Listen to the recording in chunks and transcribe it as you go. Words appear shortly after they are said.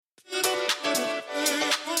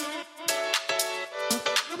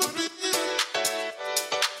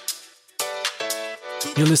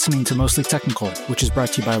You're listening to Mostly Technical, which is brought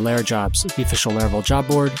to you by Lara Jobs, the official Laravel job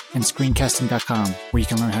board, and Screencasting.com, where you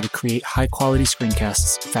can learn how to create high-quality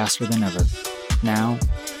screencasts faster than ever. Now,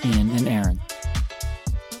 Ian and Aaron.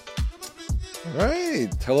 All right.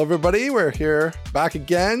 Hello, everybody. We're here back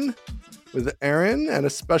again with Aaron and a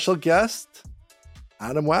special guest,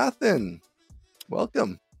 Adam Wathan.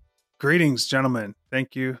 Welcome. Greetings, gentlemen.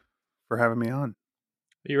 Thank you for having me on.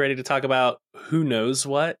 Are you ready to talk about who knows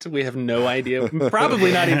what? We have no idea.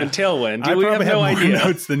 Probably not even Tailwind. I we probably have no more idea.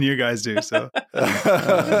 notes than you guys do. So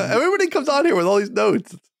Everybody comes on here with all these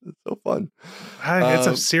notes. It's so fun. It's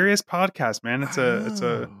a serious podcast, man. It's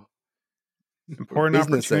a important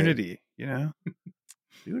opportunity, you know.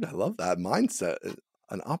 Dude, I love that mindset.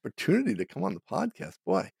 An opportunity to come on the podcast,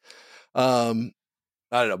 boy. I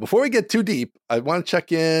don't know. Before we get too deep, I want to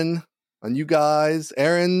check in on you guys.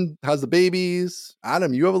 Aaron has the babies.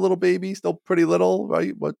 Adam, you have a little baby, still pretty little,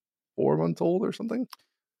 right? What, 4 months old or something?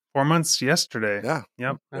 4 months yesterday. Yeah.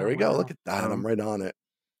 Yep. There we go. Look at that. I'm right on it.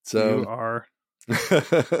 So you are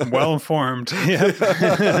well informed. Yep.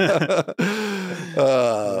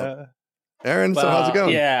 Aaron, so how's it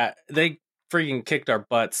going? Yeah, they freaking kicked our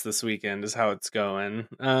butts this weekend is how it's going.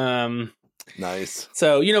 Nice.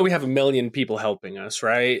 So, we have a million people helping us,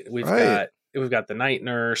 right? We've got the night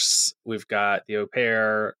nurse, we've got the au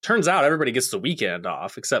pair. Turns out everybody gets the weekend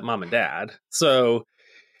off except mom and dad. So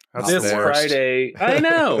this Friday, I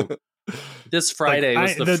know. This Friday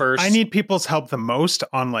was the first. I need people's help the most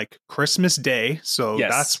on like Christmas Day. So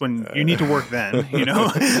that's when you need to work then,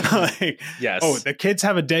 Yes. Oh, the kids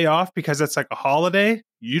have a day off because it's like a holiday.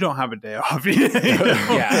 You don't have a day off.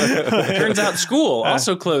 Yeah. Turns out school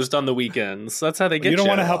also closed on the weekends. That's how they get you. You don't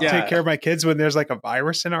want to help take care of my kids when there's like a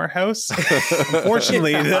virus in our house.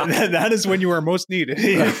 Unfortunately, that is when you are most needed.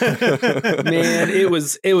 Man, it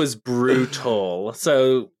was brutal.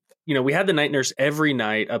 So, we had the night nurse every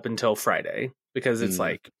night up until Friday because it's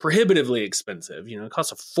like prohibitively expensive. It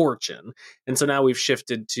costs a fortune. And so now we've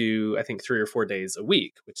shifted to, I think, 3 or 4 days a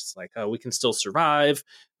week, which is like, we can still survive,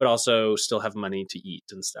 but also still have money to eat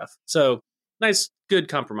and stuff. So nice, good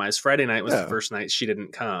compromise. Friday night was the first night she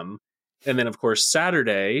didn't come. And then, of course,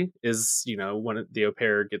 Saturday is, when the au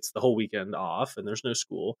pair gets the whole weekend off and there's no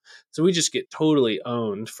school. So we just get totally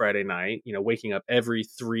owned Friday night, waking up every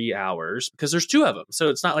 3 hours because there's 2 of them. So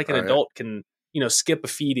it's not like an adult can, skip a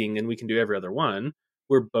feeding and we can do every other one.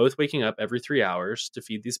 We're both waking up every 3 hours to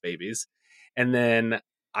feed these babies. And then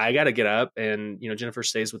I got to get up and, Jennifer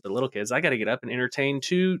stays with the little kids. I got to get up and entertain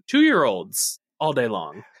 2-year-olds all day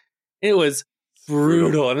long. It was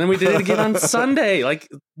brutal. And then we did it again on Sunday. Like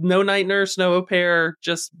no night nurse, no au pair,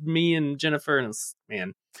 just me and Jennifer. And it's,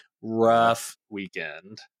 man, rough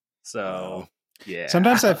weekend. So yeah.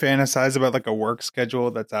 Sometimes I fantasize about like a work schedule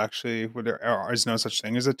that's actually where there is no such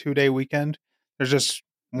thing as a 2-day weekend. There's just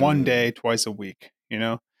one day twice a week,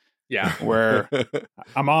 Yeah. Where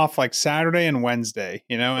I'm off like Saturday and Wednesday,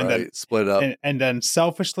 and then split up. And then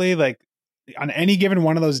selfishly, like on any given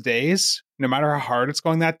one of those days, no matter how hard it's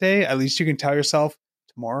going that day, at least you can tell yourself,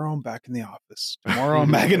 tomorrow I'm back in the office. Tomorrow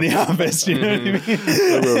I'm back in the office. You know what I mean?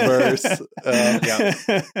 The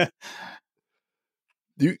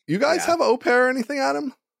reverse. You guys have au pair or anything,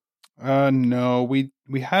 Adam? No, we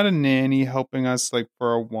had a nanny helping us like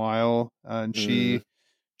for a while, and she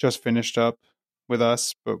just finished up with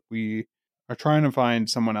us, but we are trying to find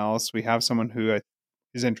someone else. We have someone who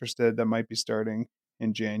is interested that might be starting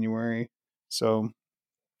in January. So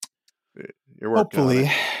you're working hopefully,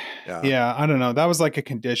 on it. Yeah, I don't know. That was like a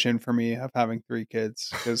condition for me of having 3 kids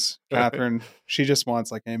because Catherine, she just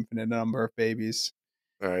wants like an infinite number of babies.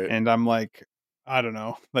 All right. And I'm like, I don't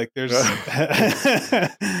know. Like there's, I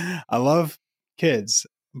love kids,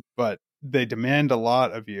 but they demand a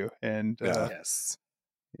lot of you. And yes.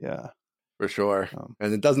 Yeah. For sure.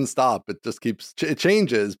 And it doesn't stop. It just keeps, it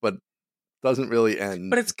changes, but doesn't really end.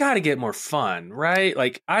 But it's got to get more fun, right?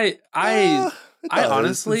 Like I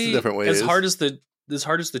honestly, it's different ways. as hard as the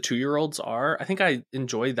 2-year-olds are, I think I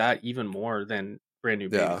enjoy that even more than brand new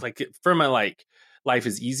babies. Yeah. Like from a life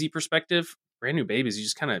is easy perspective, brand new babies, you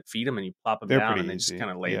just kind of feed them and you plop them down and they just kind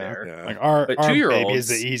of lay there. Yeah. Like our 2-year-olds, baby is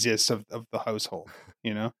the easiest of the household,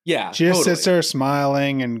 Yeah. She just sits there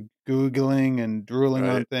smiling and Googling and drooling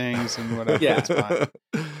on things and whatever. Yeah. It's fine.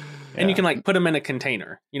 And you can like put them in a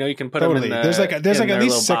container. You can put them in the, there's like at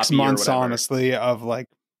least 6 boppy months, honestly, of like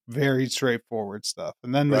very straightforward stuff.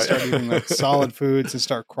 And then they start eating like solid foods and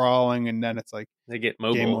start crawling. And then it's like they get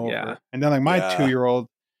mobile. Game over. Yeah. And then like my 2-year-old,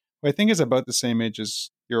 who I think is about the same age as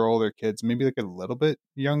your older kids, maybe like a little bit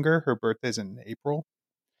younger. Her birthday's in April.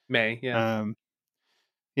 May. Yeah.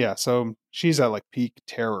 Yeah. So she's at like peak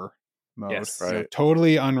terror mode. Yes. Right.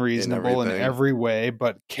 Totally unreasonable in everything. every way,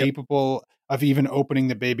 but capable of even opening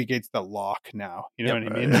the baby gates that lock now. You know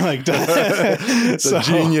what I mean? Right. Like, It's a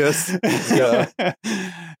genius.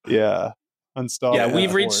 Yeah. Unstoppable. Yeah,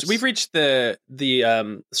 we've force. reached the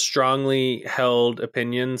strongly held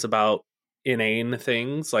opinions about inane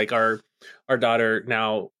things. Like our daughter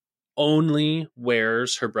now only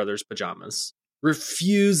wears her brother's pajamas,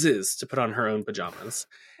 refuses to put on her own pajamas.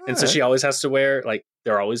 And so she always has to wear, like,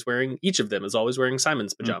 each of them is always wearing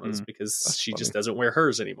Simon's pajamas because That's she just funny. doesn't wear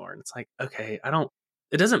hers anymore. And it's like, okay,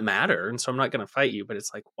 it doesn't matter. And so I'm not going to fight you, but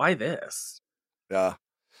it's like, why this? Yeah.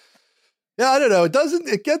 Yeah, I don't know.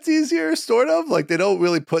 It gets easier, sort of. Like, they don't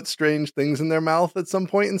really put strange things in their mouth at some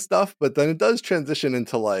point and stuff, but then it does transition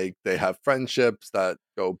into, like, they have friendships that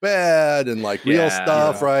go bad and, like, real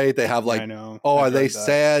stuff, right? They have, like, I know. are they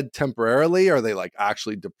sad temporarily? Are they, like,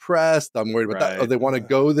 actually depressed? I'm worried about that. Or they want to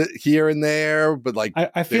go here and there, but, like,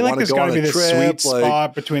 I feel like there's got to be this trip, sweet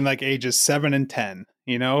spot between, like, ages 7 and 10,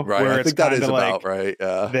 you know? Right. Where I think that is like, about right.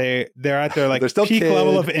 Yeah. They're at their, like, They're still peak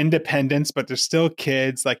level of independence, but they're still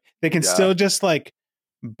kids. Like, they can still just, like,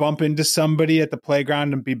 bump into somebody at the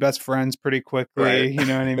playground and be best friends pretty quickly. Right. You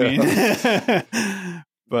know what I mean?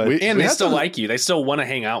 But they still like you. They still want to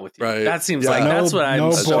hang out with you. Right. That seems like that's what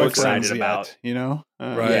I'm so excited about. Yet, you know?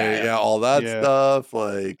 Right. Yeah. All that stuff.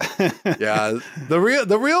 Like, yeah, the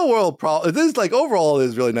real world problem. It is, like, overall it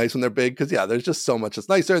is really nice when they're big. Cause there's just so much that's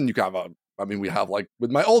nicer. And you can have we have, like,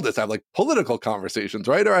 with my oldest, I have, like, political conversations,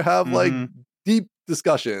 right? Or I have like deep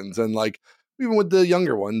discussions, and, like, even with the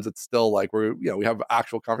younger ones, it's still like we have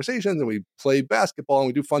actual conversations and we play basketball and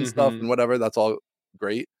we do fun stuff and whatever. That's all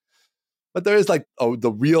great. But there is, like,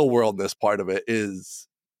 the real worldness part of it is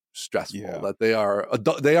stressful. That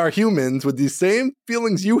they are humans with these same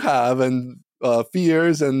feelings you have, and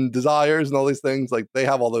fears and desires and all these things. Like, they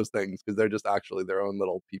have all those things because they're just actually their own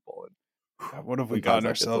little people. And what have we gotten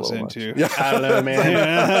ourselves into? Yeah. I don't know, man.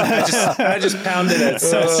 I just pounded at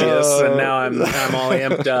Celsius, and now I'm all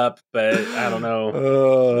amped up. But I don't know.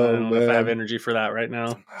 I don't know if I have energy for that right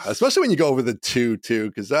now. Especially when you go over the 2 too,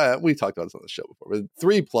 because we talked about this on the show before. With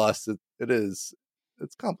 3+,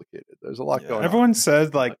 it's complicated. There's a lot going on. Everyone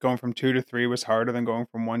said, like, going from 2 to 3 was harder than going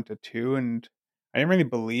from 1 to 2, and I didn't really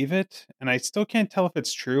believe it. And I still can't tell if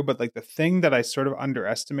it's true, but, like, the thing that I sort of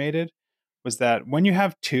underestimated was that when you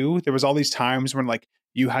have 2, there was all these times when, like,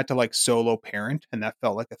 you had to, like, solo parent, and that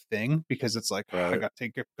felt like a thing because it's like, I got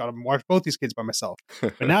to watch both these kids by myself.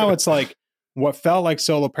 But now it's like, what felt like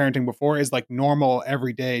solo parenting before is, like, normal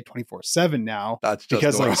every day 24/7 now. That's just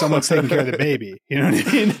because normal. Like, someone's taking care of the baby. You know what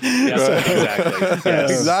I mean? Exactly.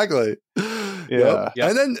 Exactly. Yeah. Yep.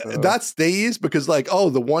 And then that stays because, like,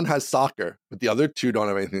 the one has soccer, but the other 2 don't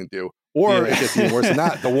have anything to do. Or it gets even worse than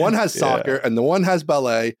that. The one has soccer and the one has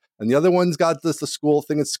ballet, and the other one's got a school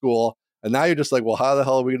thing at school. And now you're just like, well, how the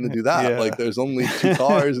hell are we going to do that? Like, there's only 2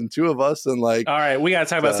 cars and 2 of us, and, like, all right, we got to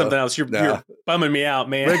talk about something else. You're bumming me out,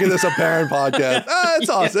 man. Making this a parent podcast. It's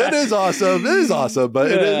awesome. It is awesome. It is awesome,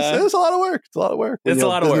 but it's a lot of work. It's a lot of work. It's a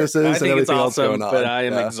lot of work. I think it's awesome, but I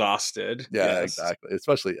am Yeah. exhausted. Yeah, yes. Exactly.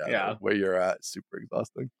 Especially where you're at. Super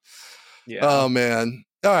exhausting. Yeah. Oh man.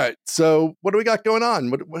 All right. So what do we got going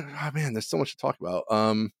on? What man, there's so much to talk about.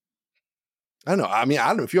 I don't know. I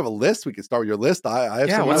don't know if you have a list. We could start with your list. I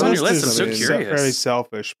have what's on your list? I'm so curious. Very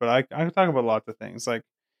selfish, but I talk about lots of things. Like,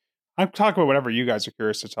 I talk about whatever you guys are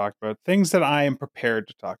curious to talk about. Things that I am prepared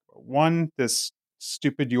to talk about. One, this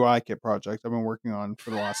stupid UI kit project I've been working on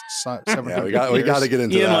for the last 7 years. we got to get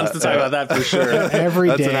into Ian that. wants to talk about that for sure. Every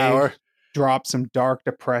That's day, an hour. Drop some dark,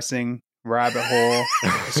 depressing rabbit hole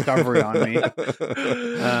discovery on me.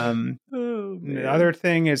 The other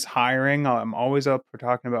thing is hiring. I'm always up for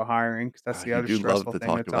talking about hiring because that's the other stressful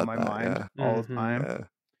thing that's on my mind all the time.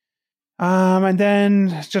 And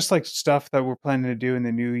then just, like, stuff that we're planning to do in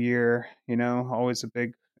the new year, always a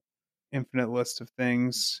big infinite list of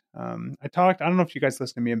things. I don't know if you guys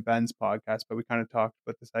listen to me and Ben's podcast, but we kind of talked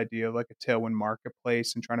about this idea of, like, a Tailwind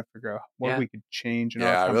marketplace and trying to figure out what we could change in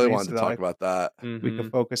our company. I really wanted to talk about that. We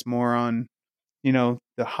could focus more on, the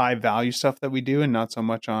high value stuff that we do and not so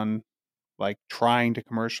much on, like, trying to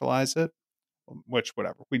commercialize it, which,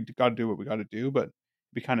 whatever, we got to do what we got to do, but it'd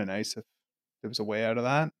be kind of nice if there was a way out of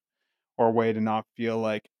that, or a way to not feel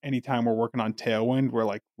like anytime we're working on Tailwind, we're,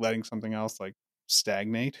 like, letting something else, like,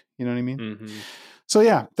 stagnate. You know what I mean? So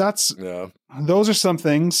yeah, those are some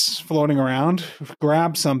things floating around.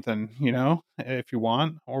 Grab something, if you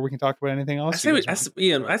want, or we can talk about anything else.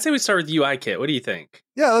 Ian, I'd say we start with UI kit. What do you think?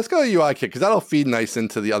 Yeah, let's go to UI kit because that'll feed nice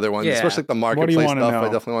into the other ones, especially like the marketplace stuff. I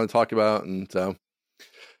definitely want to talk about. And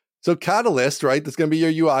so Catalyst, right? That's going to be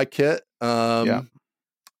your UI kit.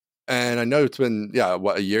 And I know it's been,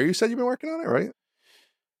 what, a year you said you've been working on it, right?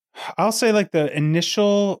 I'll say like the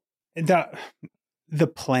initial, the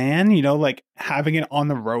plan, like having it on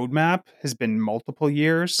the roadmap has been multiple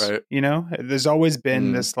years, right. There's always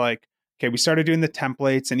been this like, okay, we started doing the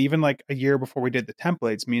templates, and even like a year before we did the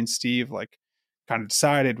templates, me and Steve like kind of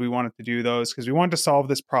decided we wanted to do those because we wanted to solve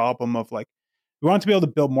this problem of like, we wanted to be able to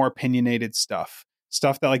build more opinionated stuff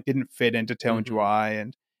that like didn't fit into Tailwind UI,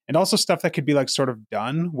 and also stuff that could be like sort of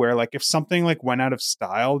done where like if something like went out of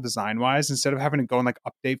style design wise, instead of having to go and like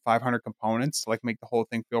update 500 components to like make the whole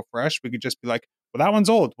thing feel fresh, we could just be like, well, that one's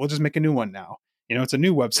old, we'll just make a new one now. It's a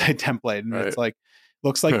new website template, and it's like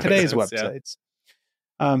looks like today's websites.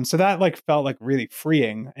 So that like felt like really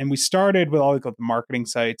freeing. And we started with all like the marketing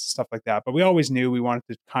sites, stuff like that. But we always knew we wanted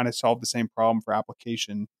to kind of solve the same problem for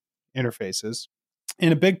application interfaces.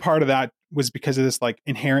 And a big part of that was because of this like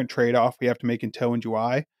inherent trade-off we have to make in Tailwind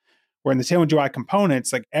UI, where in the Tailwind UI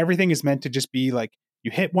components, like everything is meant to just be like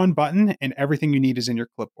you hit one button and everything you need is in your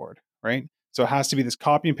clipboard, right? So it has to be this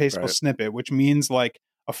copy and pastable snippet, which means like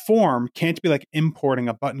a form can't be like importing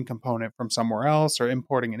a button component from somewhere else or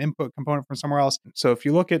importing an input component from somewhere else. So if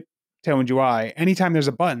you look at Tailwind UI, anytime there's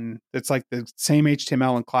a button, it's like the same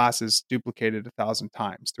HTML and classes duplicated 1,000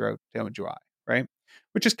 times throughout Tailwind UI, right?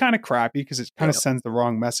 Which is kind of crappy because it kind of sends the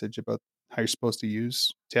wrong message about how you're supposed to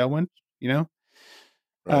use Tailwind,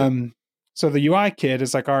 Right. So the UI kit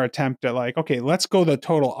is like our attempt at like, okay, let's go the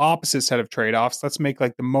total opposite set of trade-offs. Let's make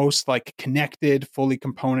like the most like connected, fully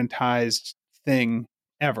componentized thing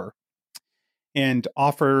ever and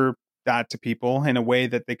offer that to people in a way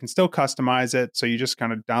that they can still customize it. So you just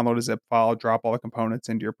kind of download a zip file, drop all the components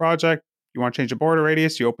into your project. You want to change the border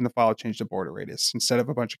radius, you open the file, change the border radius instead of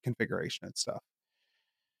a bunch of configuration and stuff.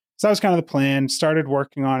 So that was kind of the plan. Started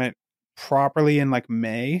working on it properly in like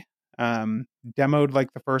May. Demoed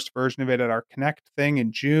like the first version of it at our Connect thing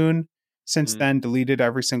in June. Since then, deleted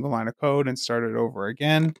every single line of code and started over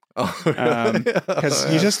again.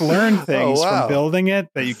 Because you just learn things from building it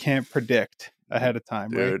that you can't predict ahead of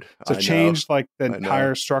time, Dude, right? So changed like the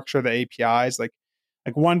entire structure of the APIs. Like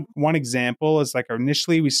one example is like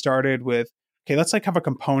initially we started with, okay, let's like have a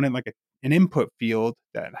component like an input field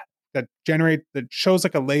that shows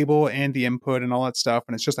like a label and the input and all that stuff,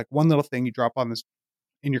 and it's just like one little thing you drop on this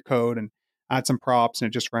in your code and add some props and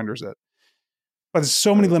it just renders it. But there's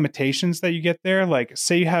so many limitations that you get there. Like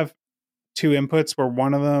say you have two inputs where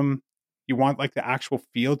one of them you want like the actual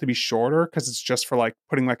field to be shorter because it's just for like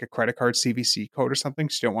putting like a credit card CVC code or something,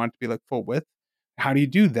 so you don't want it to be like full width. How do you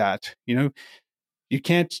do that? You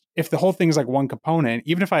can't, if the whole thing is like one component,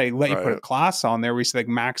 even if I let you put a class on there, we say like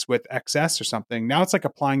max width XS or something. Now it's like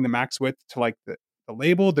applying the max width to like the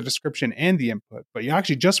label, the description, and the input, but you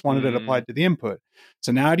actually just wanted it applied to the input.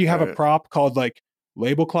 So now do you have a prop called like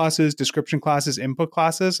label classes, description classes, input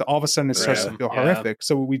classes? All of a sudden it starts to feel horrific.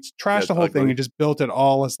 So we trashed the whole thing and just built it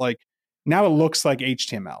all as like, now it looks like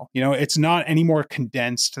HTML. It's not any more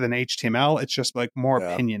condensed than HTML. It's just like more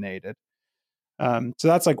opinionated. So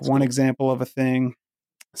that's like one example of a thing.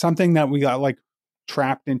 Something that we got like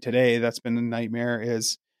trapped in today that's been a nightmare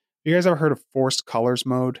is, you guys ever heard of forced colors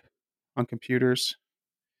mode on computers?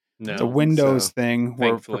 No. It's a Windows thing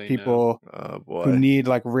where for people who need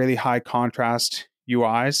like really high contrast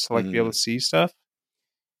UIs to like be able to see stuff.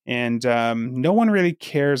 And no one really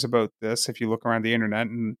cares about this if you look around the internet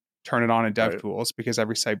and turn it on in DevTools because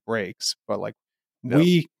every site breaks. But like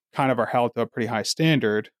we kind of are held to a pretty high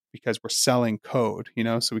standard because we're selling code,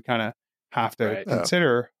 so we kind of have to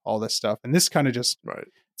consider all this stuff. And this kind of just,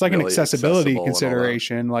 it's like really an accessibility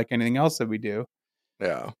consideration like anything else that we do.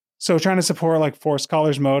 Yeah. So trying to support like forced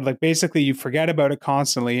colors mode, like basically you forget about it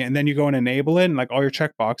constantly and then you go and enable it and like all your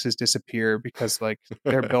checkboxes disappear because like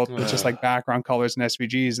they're built with just like background colors and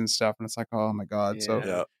SVGs and stuff. And it's like, oh my God. Yeah.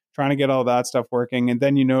 So trying to get all that stuff working. And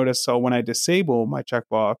then you notice, so when I disable my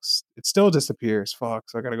checkbox, it still disappears. Fuck.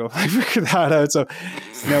 So I got to go figure that out. So,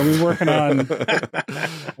 we're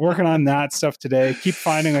working on that stuff today. Keep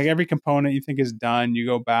finding like every component you think is done. You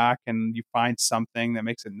go back and you find something that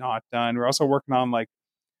makes it not done. We're also working on like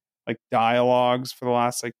dialogues for the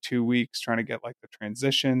last like 2 weeks, trying to get like the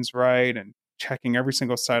transitions right and checking every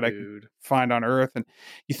single site I can find on Earth. And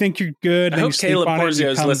you think you're good. I hope Caleb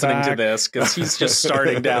Porzio is listening to this because he's just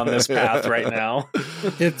starting down this path right now.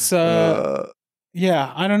 It's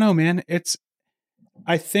yeah, I don't know, man.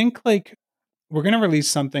 I think like we're gonna release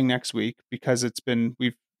something next week because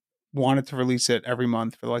we've wanted to release it every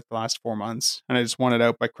month for like the last 4 months, and I just want it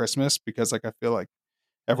out by Christmas because like I feel like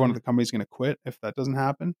everyone at the company is gonna quit if that doesn't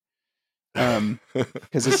happen.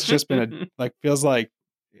 Because it's just been feels like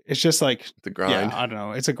it's just like the grind. Yeah, I don't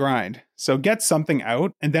know. It's a grind. So get something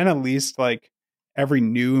out and then at least like every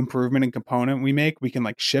new improvement and component we make, we can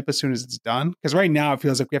like ship as soon as it's done. Because right now it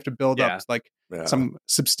feels like we have to build up like some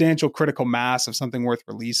substantial critical mass of something worth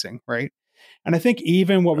releasing, right? And I think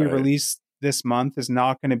even what we release this month is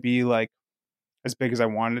not going to be like as big as I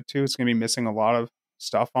wanted it to. It's going to be missing a lot of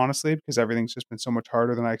stuff, honestly, because everything's just been so much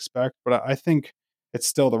harder than I expect. But I think it's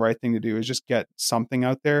still the right thing to do, is just get something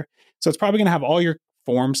out there. So it's probably going to have all your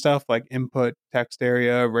form stuff like input, text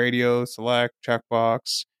area, radio, select,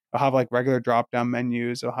 checkbox. It'll have like regular drop down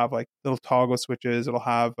menus. It'll have like little toggle switches. It'll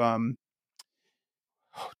have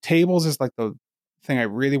tables is like the thing I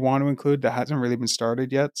really want to include that hasn't really been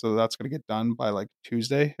started yet. So that's going to get done by like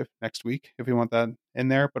Tuesday, if next week, if we want that in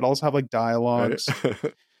there. But also have like dialogues.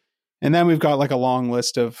 And then we've got like a long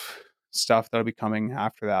list of stuff that'll be coming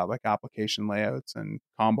after that, like application layouts and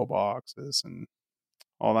combo boxes and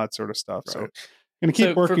all that sort of stuff. So I'm going to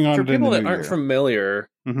keep working on it. For people that aren't year. familiar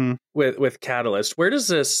with Catalyst, where does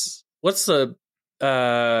this, what's the,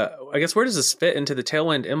 I guess, where does this fit into the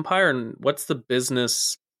Tailwind empire, and what's the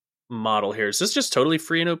business model here? Is this just totally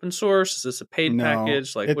free and open source? Is this a paid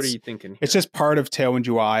package? Like, what are you thinking here? It's just part of Tailwind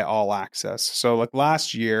UI all access. So like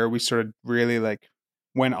last year, we sort of really like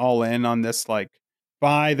went all in on this, like,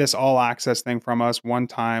 buy this all access thing from us, one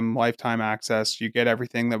time, lifetime access. You get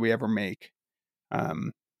everything that we ever make.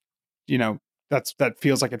 You know, that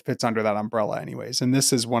feels like it fits under that umbrella anyways. And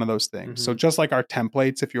this is one of those things. So just like our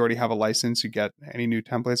templates, if you already have a license, you get any new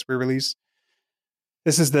templates we release.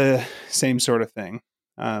 This is the same sort of thing.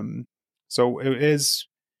 So it's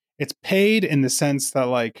paid in the sense that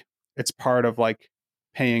like it's part of like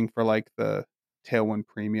paying for like the Tailwind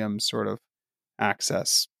premium sort of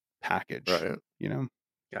access package, right? You know,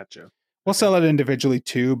 gotcha. We'll sell it individually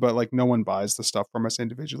too, but like no one buys the stuff from us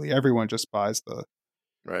individually. Everyone just buys the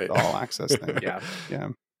all access thing.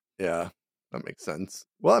 Yeah, that makes sense.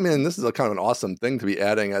 Well, I mean, this is a kind of an awesome thing to be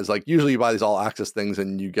adding, as like usually you buy these all access things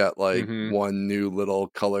and you get like one new little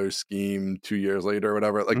color scheme 2 years later or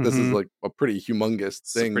whatever. Like this is like a pretty humongous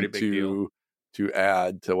thing to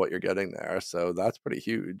add to what you're getting there. So that's pretty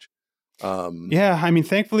huge. Yeah, I mean,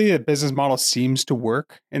 thankfully the business model seems to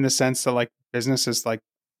work in the sense that like business is like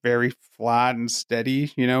very flat and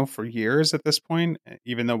steady, you know, for years at this point,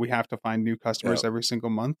 even though we have to find new customers every single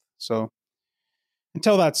month. So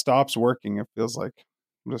until that stops working, it feels like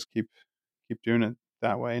we'll just keep doing it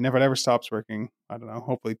that way. And if it ever stops working, I don't know,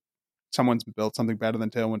 hopefully someone's built something better than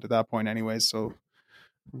Tailwind at that point anyways, so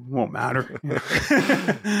it won't matter.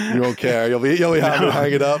 You won't care. You'll be having to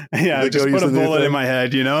hang it up. Yeah, just put a bullet in my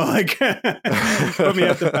head, you know, like put me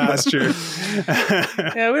up the pasture.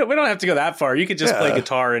 Yeah, we don't have to go that far. You could just play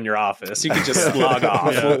guitar in your office. You could just log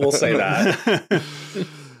off. Yeah. We'll say that.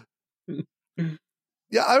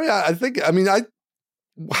 Yeah, I mean,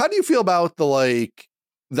 how do you feel about the like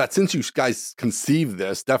that since you guys conceived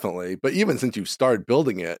this, definitely, but even since you started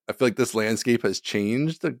building it, I feel like this landscape has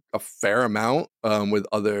changed a fair amount with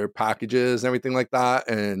other packages and everything like that.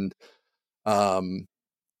 And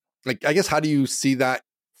like, I guess, how do you see that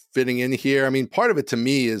fitting in here? I mean, part of it to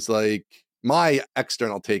me is like my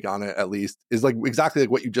external take on it, at least, is like exactly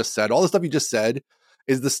like what you just said. All the stuff you just said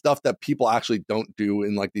is the stuff that people actually don't do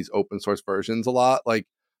in like these open source versions a lot. Like,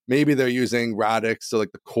 maybe they're using Radix, so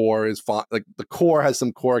like the core is fine. Like the core has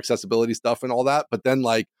some core accessibility stuff and all that, but then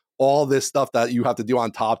like all this stuff that you have to do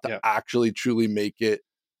on top to actually truly make it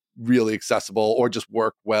really accessible or just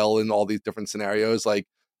work well in all these different scenarios, like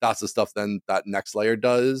that's the stuff then that next layer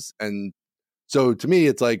does. And so to me,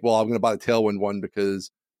 it's like, well, I'm going to buy the Tailwind one because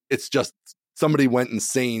it's just somebody went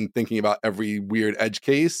insane thinking about every weird edge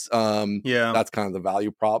case. That's kind of the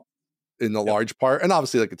value prop in the large part. And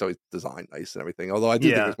obviously like it's always designed nice and everything, although I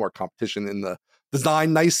do think there's more competition in the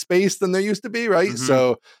design nice space than there used to be, right?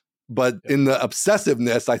 So but in the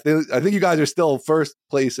obsessiveness, I think you guys are still first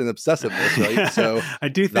place in obsessiveness, right? So I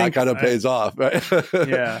do think that kind of pays off, right?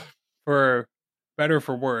 Yeah, for better or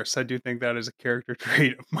for worse, I do think that is a character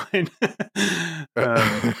trait of mine.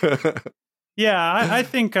 I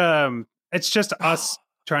think it's just us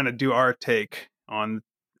trying to do our take on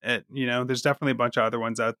it. You know, there's definitely a bunch of other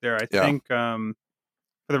ones out there. I think for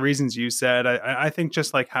the reasons you said, I think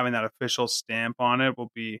just like having that official stamp on it will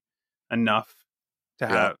be enough to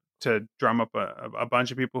have to drum up a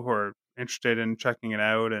bunch of people who are interested in checking it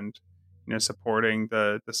out and, you know, supporting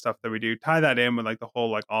the stuff that we do. Tie that in with like the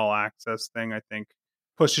whole like all access thing, I think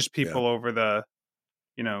pushes people over the,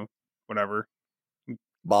 you know, whatever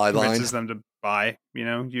buy line, convinces them to buy, you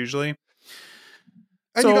know, usually.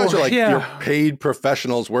 And you guys are like you're paid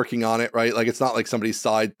professionals working on it, right? Like it's not like somebody's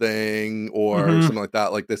side thing or something like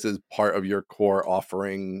that. Like this is part of your core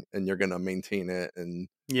offering and you're going to maintain it and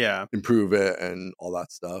improve it and all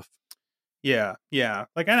that stuff. Yeah.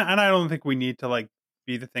 Like, and I don't think we need to like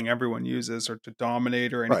be the thing everyone uses or to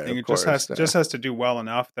dominate or anything. Right, of It course, just has to do well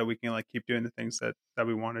enough that we can like keep doing the things that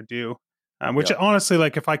we want to do. Which Yep. honestly,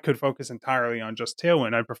 like if I could focus entirely on just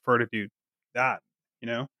Tailwind, I'd prefer to do that, you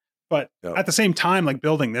know? But Yep. at the same time, like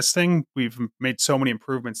building this thing, we've made so many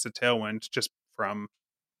improvements to Tailwind just from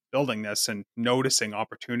building this and noticing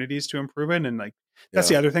opportunities to improve it. And like, that's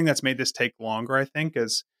the other thing that's made this take longer, I think,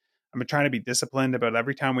 is I've been trying to be disciplined about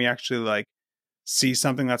every time we actually like see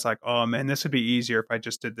something that's like, oh man, this would be easier if I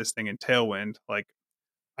just did this thing in Tailwind. Like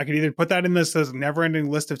I could either put that in this never ending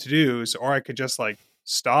list of to-dos, or I could just like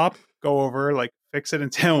stop, go over, like fix it in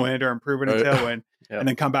Tailwind or improve it in Tailwind, and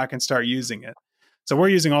then come back and start using it. So we're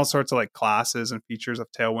using all sorts of like classes and features of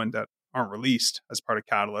Tailwind that aren't released as part of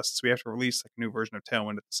Catalyst. So we have to release like a new version of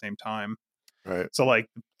Tailwind at the same time. Right. So like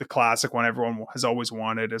the classic one everyone has always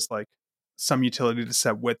wanted is like some utility to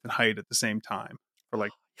set width and height at the same time for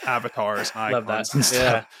like avatars and icons and stuff.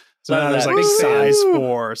 Yeah. So now there's like size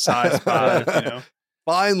 4, size 5, you know.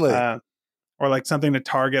 Finally. Or like something to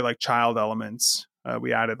target like child elements.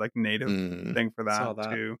 We added like native thing for that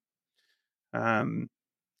too.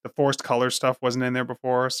 The forced color stuff wasn't in there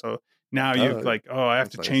before, so now you've like, oh, I have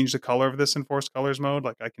to change the color of this in forced colors mode.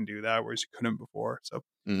 Like I can do that, whereas you couldn't before. So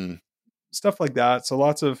stuff like that. So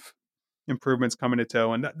lots of improvements coming to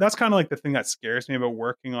Tailwind. That's kind of like the thing that scares me about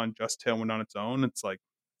working on just Tailwind on its own. It's like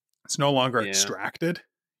it's no longer extracted,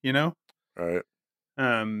 you know? Right.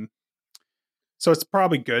 So it's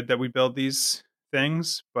probably good that we build these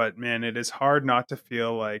things, but man, it is hard not to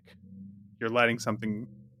feel like you're letting something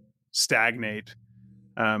stagnate.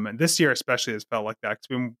 And this year especially has felt like that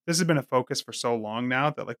because this has been a focus for so long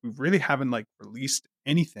now that like we really haven't like released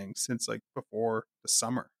anything since like before the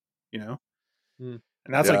summer, you know? And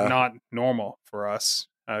that's like not normal for us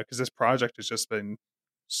because this project has just been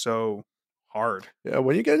so hard. Yeah,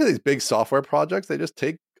 when you get into these big software projects, they just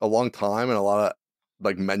take a long time and a lot of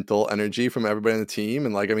like mental energy from everybody in the team.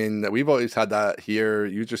 And like, I mean, we've always had that here,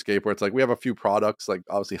 Userscape, where it's like we have a few products, like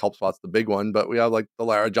obviously HelpSpot's the big one, but we have like the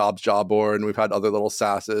Lara Jobs job board, and we've had other little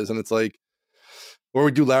SaaSes, and it's like, or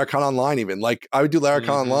we do Laracon Online even. Like I would do Laracon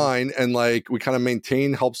Online, and like we kind of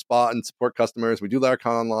maintain HelpSpot and support customers. We do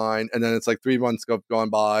Laracon Online, and then it's like 3 months gone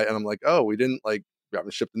by, and I'm like, oh, we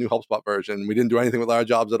haven't shipped a new HelpSpot version. We didn't do anything with Lara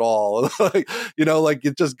Jobs at all. Like, you know, like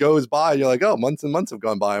it just goes by. And you're like, oh, months and months have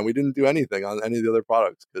gone by, and we didn't do anything on any of the other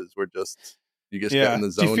products because you just get in the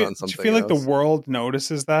zone on something. Do you feel like the world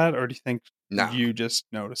notices that, or do you think you just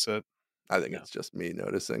notice it? I think it's just me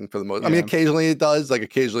noticing for the most. I mean, occasionally it does. Like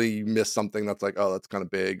occasionally you miss something that's like, oh, that's kind of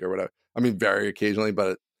big or whatever. I mean, very occasionally,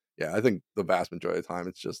 but I think the vast majority of the time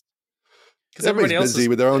it's just because everybody's busy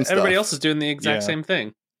with their own stuff. Everybody else is doing the exact same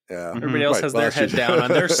thing. Yeah. Everybody else has their head down on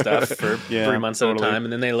their stuff for 3 months at a time,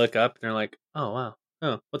 and then they look up and they're like, "Oh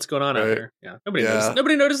wow, what's going on out here?" Yeah,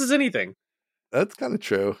 nobody notices anything. That's kind of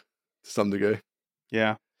true to some degree.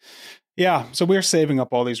 Yeah. So we're saving up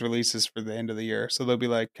all these releases for the end of the year. So there'll be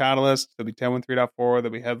like Catalyst, there'll be Tailwind 3.4,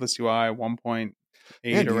 there'll be Headless UI 1.8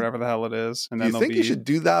 or whatever the hell it is, and then you should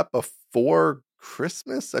do that before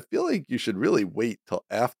Christmas? I feel like you should really wait till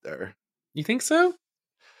after. You think so?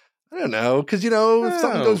 I don't know, because if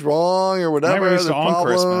something goes wrong or whatever, there's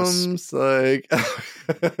problems. Like,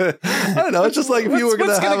 I don't know. It's just like if you were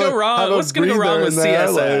going to go wrong. What's going to go wrong with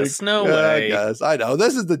CSS? No way. I guess I know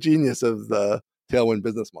this is the genius of the Tailwind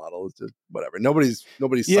business model. It's just whatever. Nobody's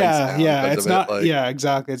It's not.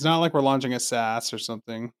 Exactly. It's not like we're launching a SaaS or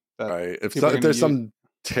something. Right. If there's some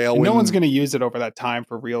Tailwind, no one's going to use it over that time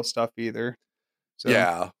for real stuff either. So.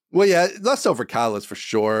 Yeah. Well, yeah, less so for Catalyst for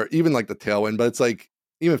sure. Even like the Tailwind, but it's like.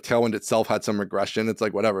 Even if Tailwind itself had some regression, it's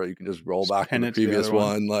like whatever. You can just roll back to the previous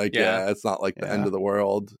one. Like, it's not like the end of the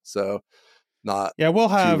world. So, we'll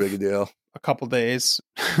have too big a deal. A couple days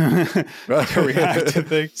to react to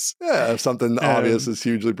things. Yeah, if something obvious is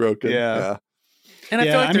hugely broken. Yeah. And I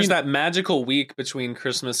feel like there's that magical week between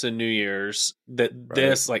Christmas and New Year's that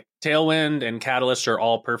this like Tailwind and Catalyst are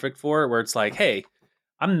all perfect for, where it's like, hey,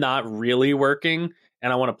 I'm not really working.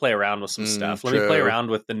 And I want to play around with some stuff. Let me play around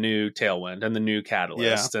with the new Tailwind and the new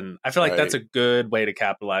Catalyst. And I feel like that's a good way to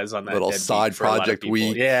capitalize on that little side project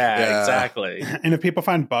week. Yeah, exactly. And if people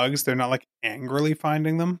find bugs, they're not like angrily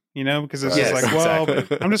finding them, because it's just like, well,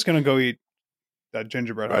 I'm just going to go eat that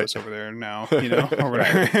gingerbread house over there now, or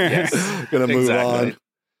whatever. Going to move on.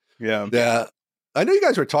 Yeah. I know you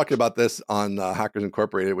guys were talking about this on Hackers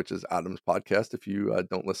Incorporated, which is Adam's podcast. If you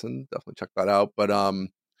don't listen, definitely check that out. But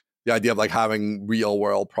the idea of like having real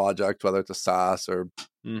world projects, whether it's a SaaS or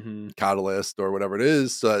Catalyst or whatever it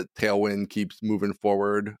is, so that Tailwind keeps moving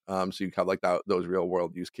forward. So you have like those real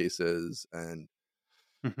world use cases, and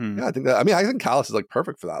Yeah, I think Callus is like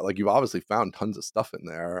perfect for that. Like you've obviously found tons of stuff in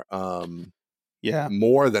there. Yeah.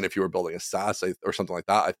 More than if you were building a SaaS or something like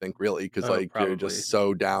that, I think, really, because like probably. you're just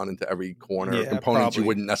so down into every corner. Yeah, Components probably. you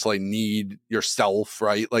wouldn't necessarily need yourself,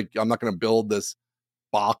 right? Like I'm not going to build this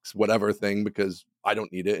box whatever thing because I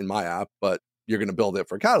don't need it in my app, but you're going to build it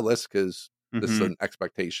for Catalyst because this is an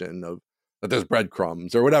expectation of that there's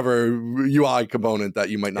breadcrumbs or whatever UI component that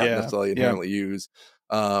you might not necessarily inherently use.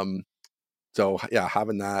 So yeah,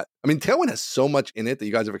 having that. I mean, Tailwind has so much in it that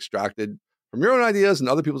you guys have extracted from your own ideas and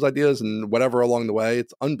other people's ideas and whatever along the way.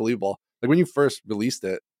 It's unbelievable. Like when you first released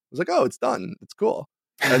it, it was like, oh, it's done. It's cool.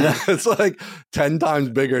 And then it's like 10 times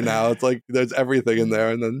bigger now. It's like there's everything in there.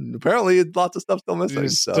 And then apparently lots of stuff still missing.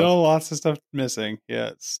 There's still lots of stuff missing. Yeah,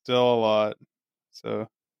 it's still a lot. So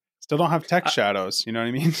still don't have text shadows. You know what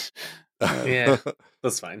I mean? Yeah,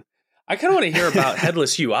 that's fine. I kind of want to hear about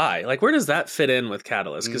headless UI. Like, where does that fit in with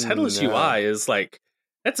Catalyst? Because headless UI is like,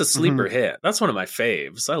 that's a sleeper hit. That's one of my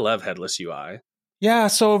faves. I love headless UI. Yeah,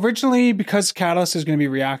 so originally, because Catalyst is going to be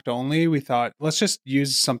React only, we thought, let's just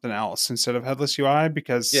use something else instead of headless UI,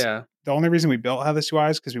 because the only reason we built headless UI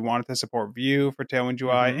is because we wanted to support Vue for Tailwind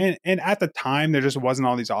UI. And at the time, there just wasn't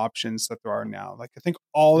all these options that there are now. Like, I think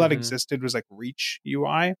all that existed was like Reach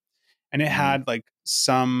UI, and it had like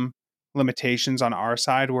some limitations on our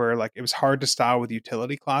side where like it was hard to style with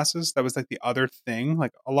utility classes. That was like the other thing.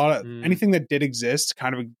 Like a lot of anything that did exist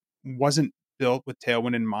kind of wasn't built with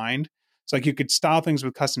Tailwind in mind. So like you could style things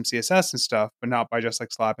with custom CSS and stuff, but not by just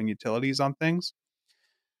like slapping utilities on things.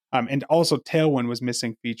 And also Tailwind was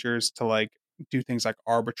missing features to like do things like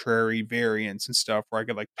arbitrary variants and stuff where I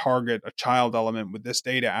could like target a child element with this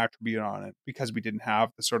data attribute on it because we didn't have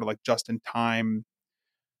the sort of like just in time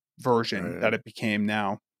version that it became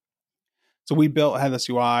now. So we built headless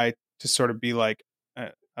UI to sort of be like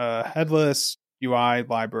a headless UI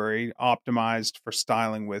library optimized for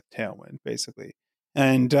styling with Tailwind, basically.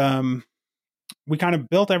 And we kind of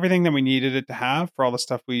built everything that we needed it to have for all the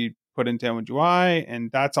stuff we put in Tailwind UI. And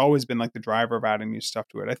that's always been like the driver of adding new stuff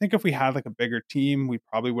to it. I think if we had like a bigger team, we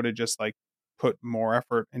probably would have just like put more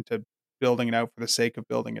effort into building it out for the sake of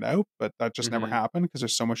building it out. But that just never happened because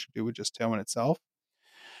there's so much to do with just Tailwind itself.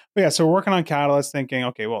 But yeah, so we're working on Catalyst thinking,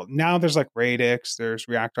 okay, well, now there's like Radix, there's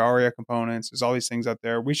React Aria components, there's all these things out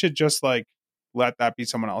there. We should just like let that be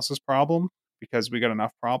someone else's problem because we got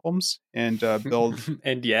enough problems and build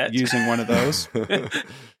and yet using one of those.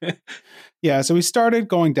 Yeah, so we started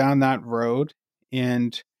going down that road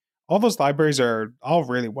and all those libraries are all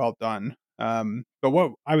really well done. But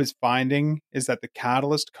what I was finding is that the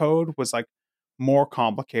Catalyst code was like more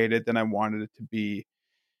complicated than I wanted it to be,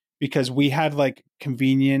 because we had like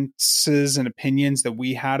conveniences and opinions that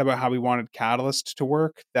we had about how we wanted Catalyst to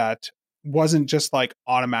work that wasn't just like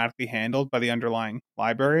automatically handled by the underlying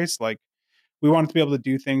libraries. Like we wanted to be able to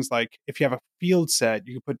do things like if you have a field set,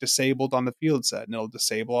 you can put disabled on the field set and it'll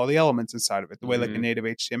disable all the elements inside of it, the way like a native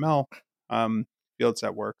HTML field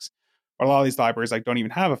set works. But a lot of these libraries like don't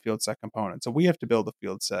even have a field set component. So we have to build a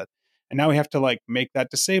field set. And now we have to like make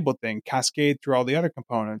that disabled thing cascade through all the other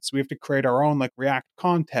components. We have to create our own like React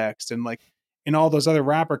context and like in all those other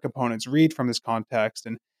wrapper components read from this context.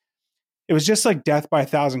 And it was just like death by a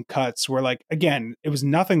thousand cuts where like, again, it was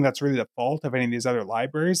nothing that's really the fault of any of these other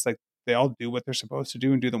libraries. Like they all do what they're supposed to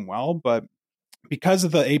do and do them well. But because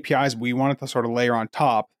of the APIs we wanted to sort of layer on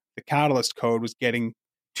top, the Catalyst code was getting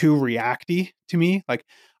too Reacty to me. Like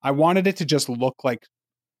I wanted it to just look like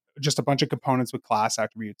just a bunch of components with class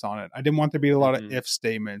attributes on it. I didn't want there to be a lot of if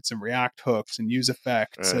statements and React hooks and use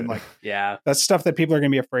effects and like that's stuff that people are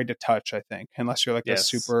going to be afraid to touch, I think, unless you're like a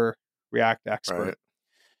super React expert.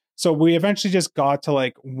 So we eventually just got to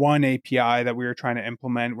like one API that we were trying to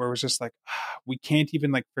implement where it was just like, we can't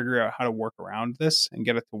even like figure out how to work around this and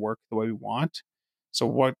get it to work the way we want. So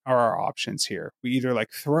what are our options here? We either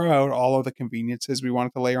like throw out all of the conveniences we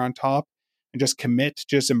wanted to layer on top and just commit to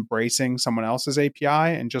just embracing someone else's API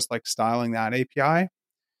and just like styling that API.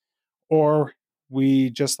 Or we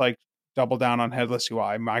just like double down on headless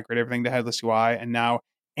UI, migrate everything to headless UI. And now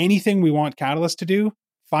anything we want Catalyst to do,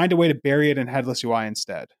 find a way to bury it in headless UI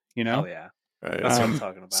instead, you know? Oh yeah. That's what I'm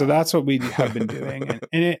talking about. So that's what we have been doing.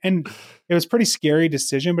 And it was a pretty scary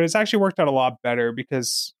decision, but it's actually worked out a lot better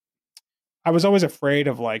because I was always afraid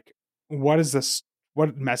of like,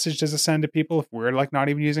 what message does it send to people if we're like not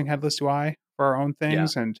even using headless UI for our own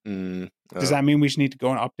things? And does that mean we should need to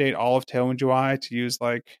go and update all of Tailwind UI to use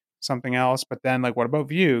like something else? But then like, what about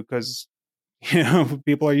Vue? Because, you know,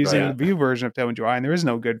 people are using the Vue version of Tailwind UI and there is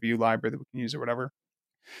no good Vue library that we can use or whatever.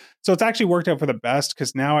 So it's actually worked out for the best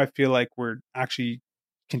because now I feel like we're actually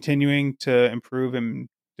continuing to improve and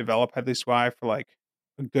develop headless UI for like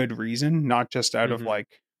a good reason, not just out of Mhm.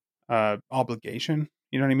 like obligation.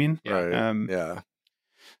 You know what I mean? Yeah. Right. Yeah.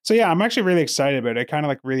 So yeah, I'm actually really excited about it. It kind of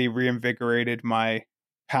like really reinvigorated my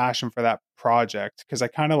passion for that project because I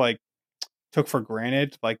kind of like took for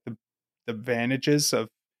granted like the advantages of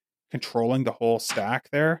controlling the whole stack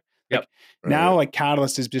there. Like Yep. now, Right. like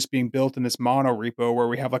Catalyst is just being built in this mono repo where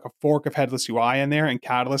we have like a fork of headless UI in there and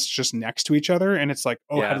Catalyst just next to each other. And it's like,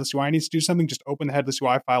 oh, Yeah. headless UI needs to do something. Just open the headless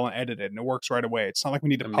UI file and edit it, and it works right away. It's not like we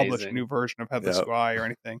need to publish a Amazing. new version of headless Yep. UI or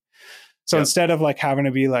anything. So Yep. instead of like having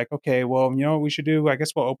to be like, okay, well, you know what we should do? I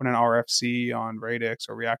guess we'll open an RFC on Radix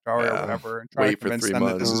or React Aria or Yeah. whatever and try Wait to for convince 3 them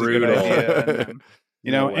that this is a months. good Brutal. idea. And then,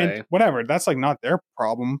 you No know, way. and whatever, that's like not their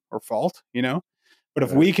problem or fault, you know? But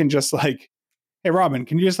if Right. we can just like, hey, Robin,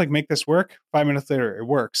 can you just like make this work? 5 minutes later, it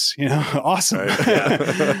works, you know? Awesome. Right.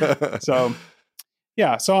 Yeah. So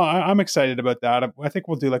yeah, so I'm excited about that. I think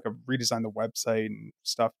we'll do like a redesign the website and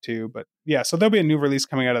stuff too. But yeah, so there'll be a new release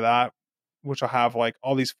coming out of that, which will have like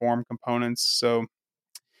all these form components. So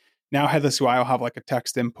now headless UI will have like a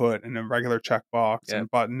text input and a regular checkbox Yep. and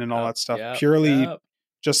button and all Yep. that stuff, Yep. purely Yep.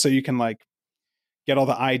 just so you can like get all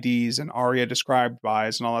the IDs and ARIA described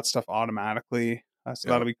bys and all that stuff automatically. So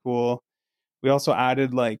Yeah. that'll be cool. We also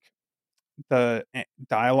added like the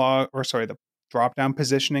dialogue, or sorry, the drop down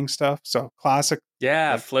positioning stuff. So classic,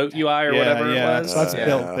 Yeah. like, Float UI or whatever it was. So that's Yeah.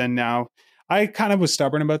 built in now. I kind of was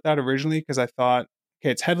stubborn about that originally because I thought,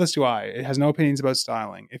 okay, it's headless UI. It has no opinions about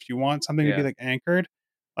styling. If you want something to be Yeah. like anchored,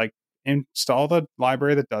 like install the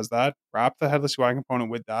library that does that, wrap the headless UI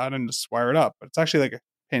component with that, and just wire it up. But it's actually like a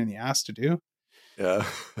pain in the ass to do. Yeah.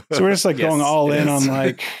 So we're just like going Yes, all in yes. on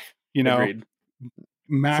like, you know, Agreed.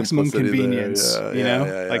 maximum Simplicity there. convenience, Yeah, you yeah, know,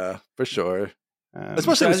 yeah, like yeah, for sure. especially So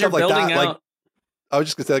Especially with as you're stuff like building that. Like out, I was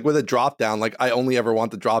just gonna say, like with a drop down, like I only ever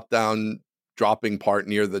want the drop down dropping part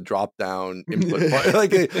near the drop down input part.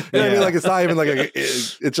 Like you know what I mean? Like it's not even like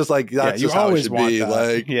it's just like that's you just how it always should want be. that.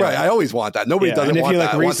 Like Yeah. right, I always want that. Nobody yeah. doesn't And if want you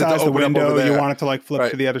like that. Wants it to resize the open up over window, you there. want it to like flip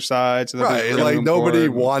Right. to the other side. So that Right, there's like room nobody for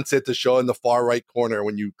it. wants it to show in the far right corner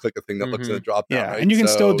when you click a thing that looks in the drop down. Yeah, right? and you can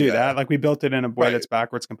still So, do yeah. that. Like we built it in a way Right. that's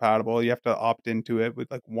backwards compatible. You have to opt into it with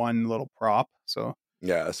like one little prop. So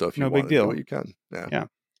Yeah, so if you no want big to do deal. it, you can. Yeah. Yeah.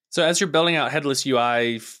 so as you're building out headless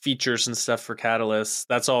UI features and stuff for Catalyst,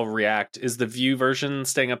 that's all React. Is the Vue version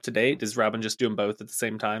staying up to date? Is Robin just doing both at the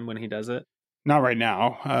same time when he does it? Not right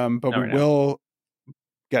now, but Not we right now. will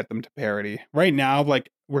get them to parity. Right now, like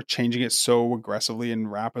we're changing it so aggressively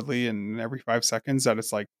and rapidly, and every 5 seconds that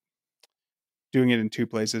it's like doing it in two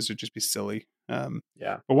places would just be silly.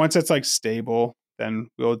 Yeah. But once it's like stable, then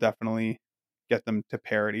we'll definitely get them to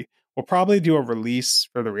parity. We'll probably do a release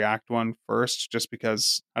for the React one first, just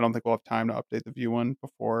because I don't think we'll have time to update the Vue one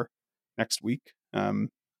before next week. But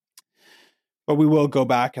we will go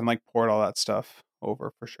back and like port all that stuff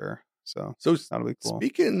over for sure. So that'll be cool.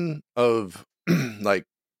 Speaking of like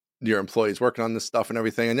your employees working on this stuff and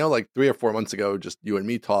everything, I know like 3 or 4 months ago, just you and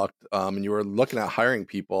me talked, and you were looking at hiring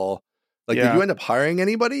people. Like, did you end up hiring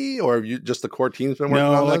anybody, or have you just the core team's been working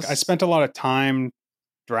on this? Like I spent a lot of time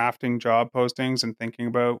drafting job postings and thinking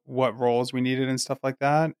about what roles we needed and stuff like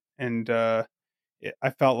that. And I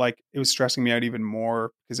felt like it was stressing me out even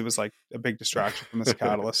more because it was like a big distraction from this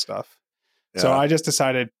Catalyst stuff. Yeah. So I just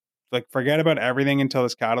decided like forget about everything until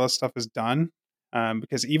this Catalyst stuff is done.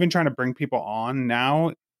 Because even trying to bring people on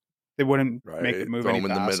now, they wouldn't make it move Throw any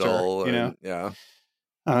them in faster, the middle, you know? Yeah.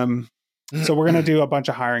 So we're going to do a bunch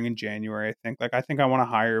of hiring in January, I think. Like, I think I want to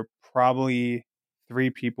hire probably 3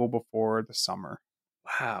 people before the summer.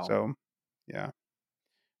 Wow. So, yeah.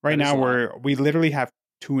 Right That is now, we literally have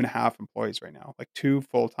 2.5 employees right now. Like 2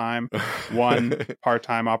 full-time, 1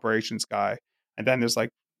 part-time operations guy. And then there's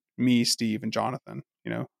like me, Steve, and Jonathan,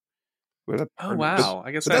 you know. Oh, wow.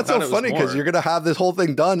 I guess But that's so funny because you're going to have this whole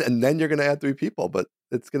thing done and then you're going to add 3 people, but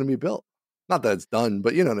it's going to be built. Not that it's done,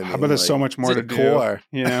 but you know what I mean. But there's so much more to do. Core.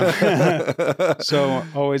 You know? So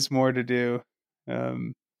always more to do.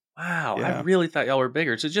 Wow. Yeah. I really thought y'all were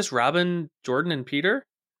bigger. So just Robin, Jordan, and Peter?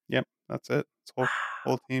 Yep. That's it. It's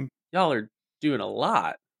whole team. Y'all are doing a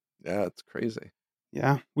lot. Yeah, it's crazy.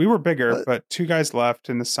 Yeah. We were bigger, but 2 guys left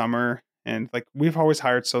in the summer. And like we've always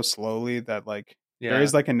hired so slowly that like there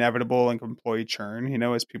is like inevitable like employee churn, you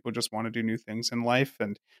know, as people just want to do new things in life.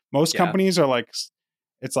 And most companies are like,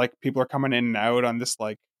 it's like people are coming in and out on this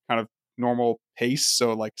like kind of normal pace.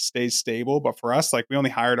 So like stays stable. But for us, like we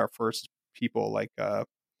only hired our first people like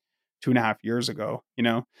 2.5 years ago, you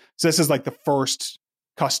know? So this is like the first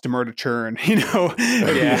customer to churn, you know? If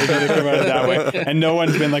you think about it that way. And no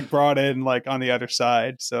one's been like brought in like on the other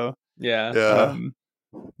side. So yeah.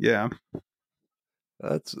 yeah.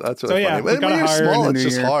 That's really So, funny. yeah, we When gotta you're hire in small, the it's new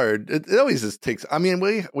just year. hard. It always just takes. I mean,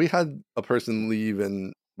 we had a person leave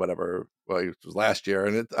in whatever, well, it was last year,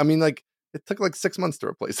 and it took like 6 months to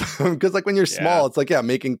replace them because like when you're small, it's like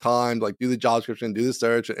making time to like do the job description, do the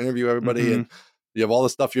search, and interview everybody, and you have all the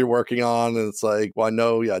stuff you're working on, and it's like, well, I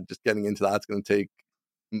know, just getting into that's going to take.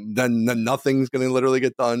 Then nothing's going to literally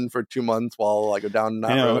get done for 2 months while I go down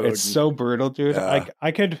that road. It's so brutal, dude. Yeah.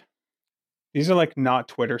 I could. These are like not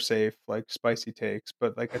Twitter safe, like spicy takes,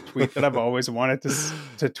 but like a tweet that I've always wanted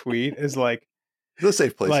to tweet is like the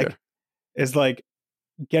safe place here. Is like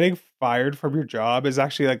getting fired from your job is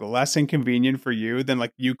actually like less inconvenient for you than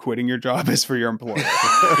like you quitting your job is for your employer. You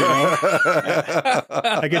know?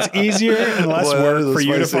 Like it's easier and less work for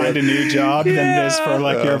you to find a new job than it is for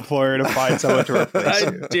like your employer to find someone to replace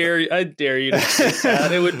you. I dare you to say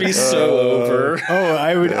that. It would be so over. Oh,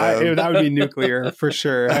 that would be nuclear for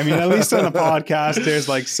sure. I mean, at least on the podcast, there's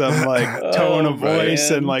like some like tone of voice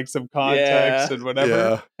and like some context and whatever.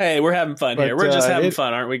 Yeah. Hey, we're having fun here. We're just having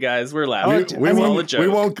fun, aren't we, guys? We're laughing.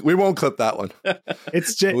 We won't clip that one.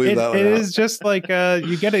 It's just it is just like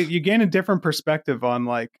you gain a different perspective on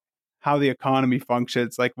like how the economy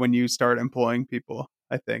functions like when you start employing people.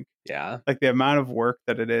 I think like the amount of work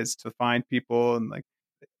that it is to find people and like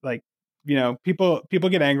you know people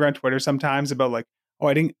get angry on Twitter sometimes about like, oh,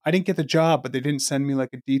 I didn't get the job, but they didn't send me like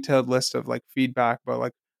a detailed list of like feedback about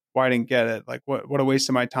like why I didn't get it. Like what a waste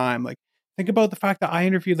of my time. Like think about the fact that I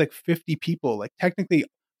interviewed like 50 people. Like technically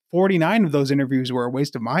 49 of those interviews were a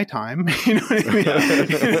waste of my time. You know what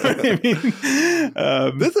I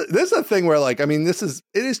mean? This is a thing where like, I mean, it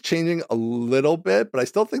is changing a little bit, but I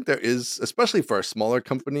still think there is, especially for a smaller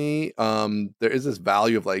company, there is this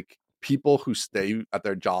value of like people who stay at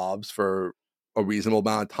their jobs for a reasonable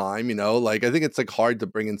amount of time, you know, like I think it's like hard to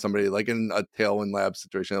bring in somebody like in a Tailwind Lab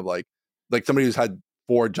situation of like somebody who's had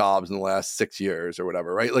 4 jobs in the last 6 years or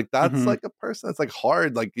whatever, right? Like that's like a person that's like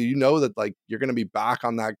hard, like you know that like you're going to be back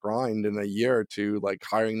on that grind in a year or two, like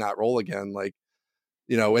hiring that role again, like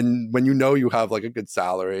you know, and when you know you have like a good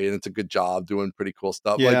salary and it's a good job doing pretty cool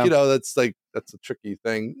stuff, like you know that's a tricky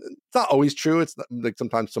thing. It's not always true. It's not, like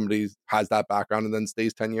sometimes somebody has that background and then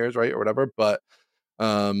stays 10 years, right, or whatever. But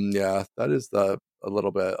that is a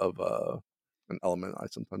little bit of an element I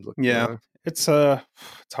sometimes look for. It's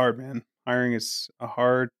hard, man. Hiring is a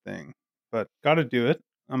hard thing, but got to do it.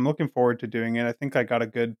 I'm looking forward to doing it. I think I got a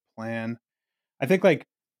good plan. I think like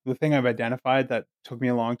the thing I've identified that took me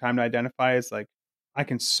a long time to identify is like I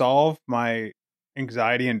can solve my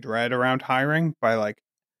anxiety and dread around hiring by like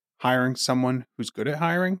hiring someone who's good at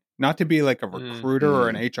hiring, not to be like a recruiter or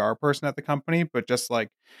an HR person at the company, but just like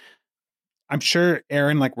I'm sure,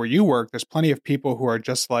 Aaron, like where you work, there's plenty of people who are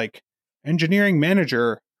just like engineering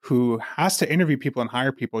manager who has to interview people and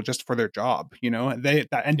hire people just for their job, you know,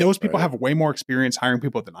 those people have way more experience hiring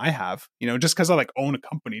people than I have, you know, just because I like own a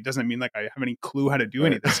company doesn't mean like I have any clue how to do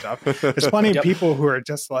any of this stuff. There's plenty of people who are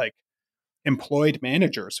just like employed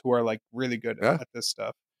managers who are like really good at this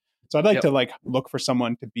stuff. So I'd like to like look for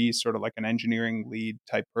someone to be sort of like an engineering lead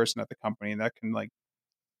type person at the company that can like,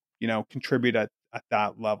 you know, contribute at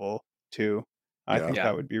that level too. I think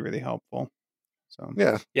that would be really helpful. So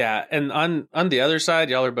yeah, and on the other side,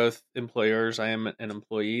 y'all are both employers. I am an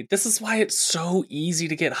employee. This is why it's so easy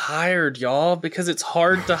to get hired, y'all, because it's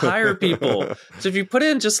hard to hire people. So if you put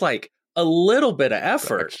in just like a little bit of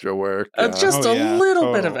effort, extra work, just a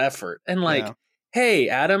little bit of effort, and like, hey,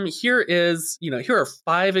 Adam, here are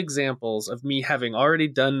 5 examples of me having already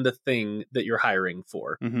done the thing that you're hiring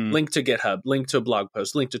for. Link to GitHub, link to a blog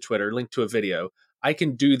post, link to Twitter, link to a video. I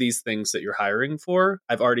can do these things that you're hiring for.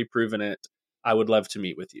 I've already proven it. I would love to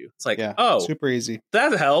meet with you. It's like, super easy.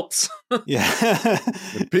 That helps. People but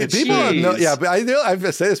I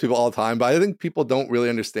say this to people all the time, but I think people don't really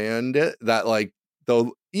understand it, that like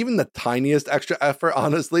though even the tiniest extra effort,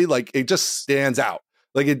 honestly, like it just stands out.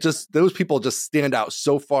 Like those people just stand out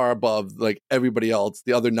so far above like everybody else,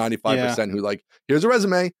 the other 95% who like, here's a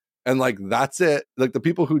resume and like that's it. Like the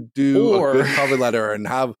people who do a good cover letter and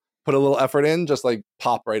have put a little effort in just like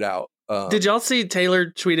pop right out. Did y'all see Taylor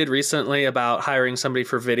tweeted recently about hiring somebody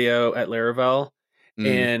for video at Laravel?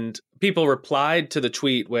 And people replied to the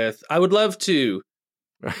tweet with, I would love to.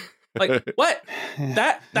 Like, what?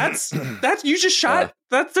 That's you just shot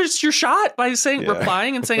that's your shot by saying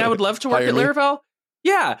replying and saying I would love to work at Laravel?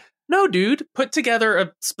 Yeah. No, dude. Put together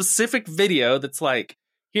a specific video that's like,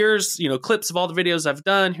 here's, clips of all the videos I've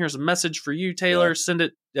done. Here's a message for you, Taylor. Send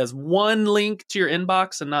it as one link to your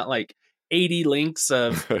inbox and not like 80 links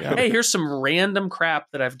of, hey, here's some random crap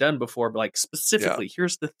that I've done before, but like specifically,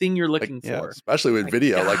 here's the thing you're looking for. Especially with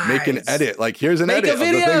video, like make an guys, edit. Like here's an make edit a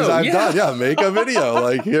video, of the things I've done. Yeah, make a video.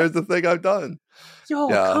 Like here's the thing I've done. Yo,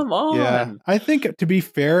 come on. Yeah. I think to be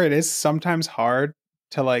fair, it is sometimes hard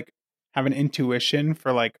to like have an intuition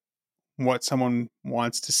for like what someone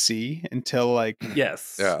wants to see until like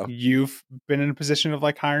you've been in a position of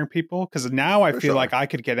like hiring people, because now I feel like I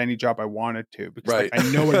could get any job I wanted to, because like,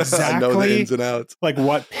 I know exactly I know the ins and outs, like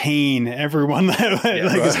what pain everyone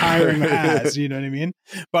is hiring has, you know what I mean?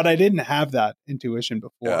 But I didn't have that intuition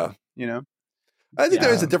before, you know. I think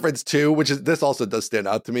there is a difference too, which is this also does stand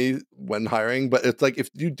out to me when hiring, but it's like if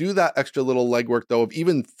you do that extra little legwork though of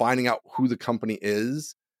even finding out who the company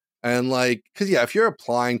is. And like, because if you're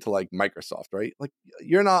applying to like Microsoft, right? Like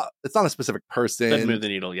it's not a specific person. Doesn't move the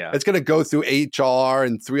needle, It's going to go through HR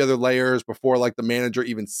and 3 other layers before like the manager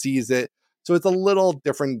even sees it. So it's a little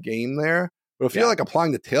different game there. But if you're like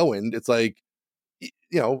applying to Tailwind, it's like,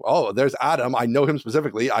 there's Adam. I know him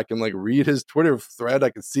specifically. I can like read his Twitter thread.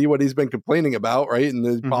 I can see what he's been complaining about, right? And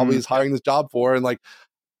then probably is hiring this job for. And like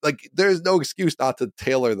there's no excuse not to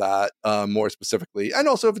tailor that more specifically. And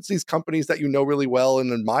also if it's these companies that you know really well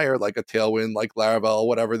and admire, like a Tailwind, like Laravel,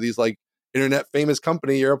 whatever, these like internet famous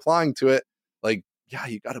company, you're applying to it. Like,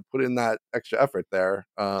 you got to put in that extra effort there.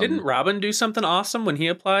 Didn't Robin do something awesome when he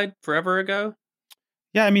applied forever ago?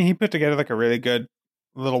 Yeah, I mean, he put together like a really good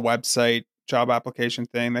little website job application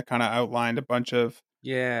thing that kind of outlined a bunch of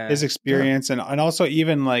his experience. And also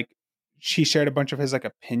even like she shared a bunch of his like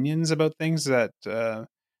opinions about things that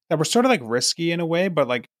were sort of like risky in a way, but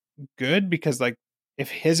like good, because like if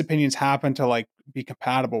his opinions happen to like be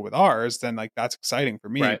compatible with ours, then like that's exciting for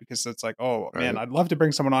me, because it's like, man, I'd love to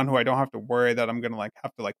bring someone on who I don't have to worry that I'm going to like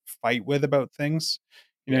have to like fight with about things.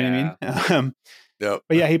 You know what I mean?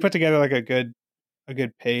 But yeah, he put together like a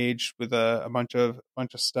good page with a bunch of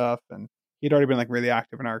stuff, and he'd already been like really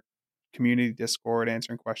active in our community Discord,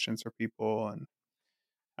 answering questions for people.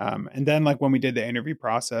 And then like when we did the interview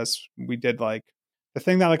process, we did like the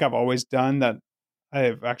thing that like I've always done that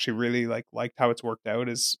I've actually really liked how it's worked out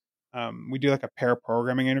is we do like a pair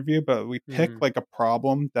programming interview, but we pick like a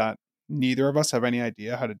problem that neither of us have any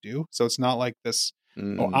idea how to do. So it's not like this,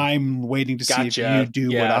 I'm waiting to see if you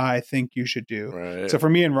do what I think you should do. Right. So for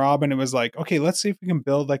me and Robin, it was like, okay, let's see if we can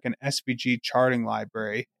build like an SVG charting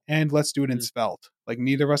library, and let's do it in Svelte. Like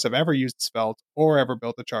neither of us have ever used Svelte or ever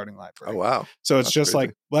built a charting library. Oh, wow. So it's just crazy.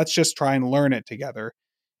 Like, let's just try and learn it together.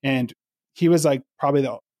 And he was like probably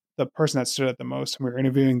the person that stood out the most when we were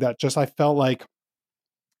interviewing, that just I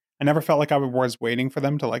never felt like I was waiting for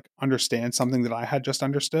them to like understand something that I had just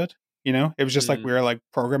understood. You know, it was just like we were like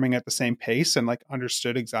programming at the same pace and like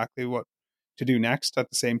understood exactly what to do next at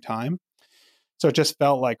the same time. So it just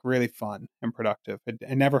felt like really fun and productive. It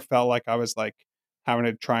never felt like I was like having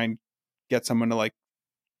to try and get someone to like,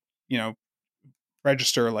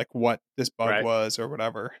 register like what this bug was or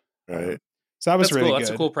whatever. Right. So that was really cool. good.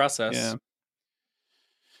 That's a cool process. Yeah.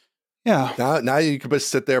 Yeah. Now you can just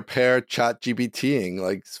sit there pair chat GBTing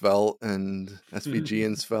like Svelte and SVG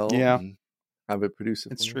and Svelte. Yeah. And have it produce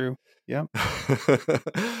it. It's true. Yeah.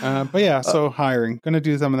 But yeah, so hiring. Gonna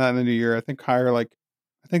do some of that in the new year. I think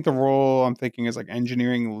the role I'm thinking is like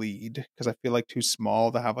engineering lead, because I feel like too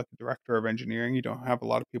small to have like a director of engineering. You don't have a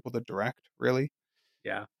lot of people to direct, really.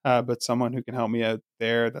 Yeah. But someone who can help me out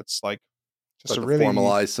there, that's like just like a really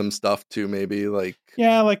formalize some stuff too, maybe like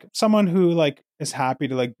like someone who like is happy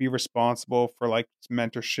to like be responsible for like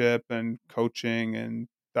mentorship and coaching and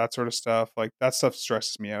that sort of stuff. Like that stuff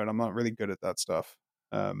stresses me out. I'm not really good at that stuff.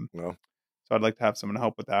 No. So I'd like to have someone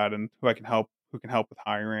help with that, and who can help with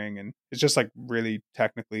hiring, and it's just like really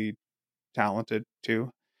technically talented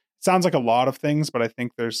too. It sounds like a lot of things, but I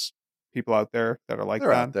think there's people out there that are like They're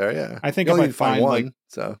that. out there, yeah. I think you if I find one, like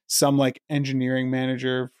so some like engineering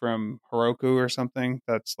manager from Heroku or something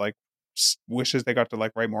that's like wishes they got to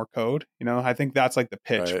like write more code, I think that's like the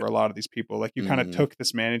pitch for a lot of these people. Like you kind of took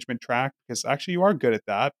this management track because actually you are good at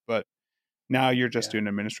that, but now you're just doing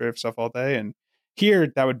administrative stuff all day. And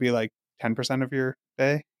here that would be like 10% of your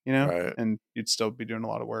day, and you'd still be doing a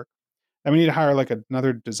lot of work. And we need to hire like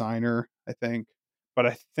another designer, I think. But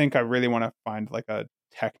I think I really want to find like a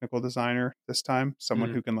technical designer this time,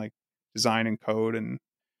 someone who can like design and code. And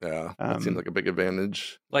that seems like a big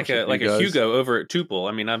advantage. Like a Hugo over at Tuple.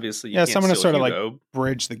 I mean, obviously, someone to sort of like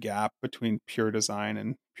bridge the gap between pure design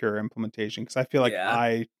and pure implementation. Because I feel like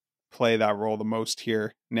I play that role the most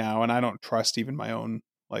here now, and I don't trust even my own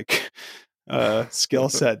like skill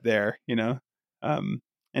set there,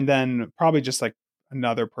 and then probably just like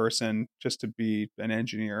another person just to be an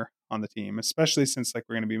engineer on the team, especially since like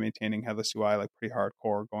we're going to be maintaining headless UI like pretty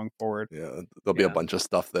hardcore going forward. Yeah, there'll be a bunch of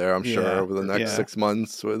stuff there, I'm sure, over the next 6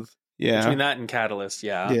 months with. Yeah. Between that and Catalyst,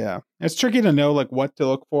 Yeah. It's tricky to know like what to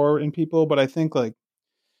look for in people, but I think like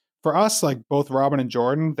for us, like both Robin and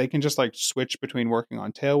Jordan, they can just like switch between working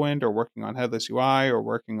on Tailwind or working on headless UI or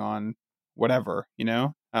working on whatever, you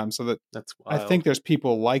know? So that's I wild. think there's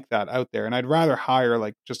people like that out there, and I'd rather hire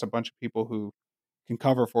like just a bunch of people who can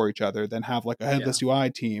cover for each other than have like a headless UI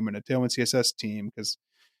team and a Tailwind CSS team, because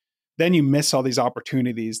then you miss all these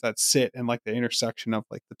opportunities that sit in like the intersection of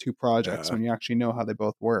like the two projects when you actually know how they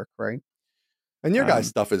both work, right? And your guys'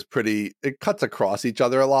 stuff is it cuts across each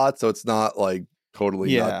other a lot, so it's not like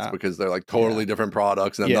totally nuts because they're like totally different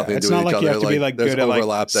products and have nothing to do with each other. It's not like you have to be like good at like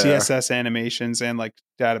there. CSS animations and like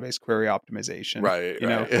database query optimization. Right. You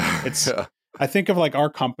know, it's I think of like our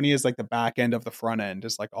company as like the back end of the front end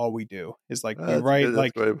is like all we do is like we write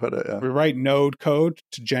like we write node code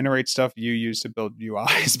to generate stuff you use to build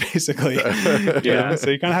UIs basically. So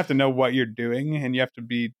you kind of have to know what you're doing and you have to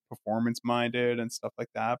be performance minded and stuff like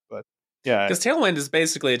that. But yeah, because Tailwind is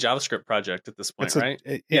basically a JavaScript project at this point, right?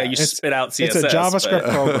 You spit out CSS. It's a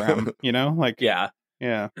JavaScript program, you know, like yeah.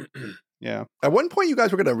 At one point, you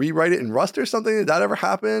guys were going to rewrite it in Rust or something. Did that ever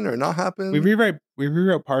happen or not happen? We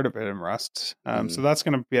rewrote part of it in Rust, so that's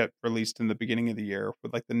going to get released in the beginning of the year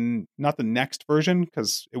with like not the next version,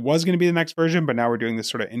 because it was going to be the next version, but now we're doing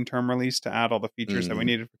this sort of interim release to add all the features that we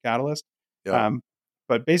needed for Catalyst.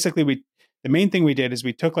 But basically, the main thing we did is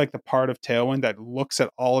we took like the part of Tailwind that looks at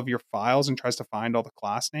all of your files and tries to find all the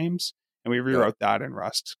class names, and we rewrote that in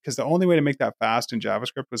Rust, because the only way to make that fast in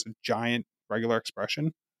JavaScript was a giant regular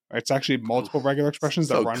expression. It's actually multiple regular expressions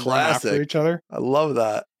that run after each other. I love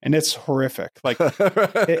that. And it's horrific. Like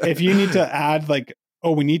if you need to add like, a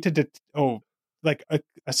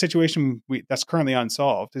situation that's currently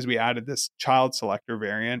unsolved is we added this child selector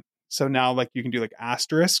variant. So now like you can do like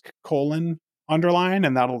asterisk, underline,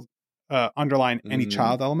 and that'll underline any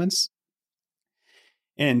child elements.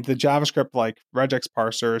 And the JavaScript like regex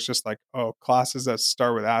parser is just like, classes that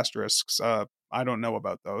start with asterisks, I don't know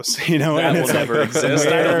about those, you know, that and will it's never like, exist.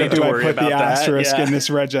 Where I don't need to worry I put about the that. asterisk in this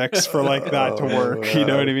regex for like that to work? You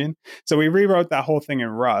know what I mean? So we rewrote that whole thing in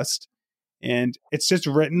Rust, and it's just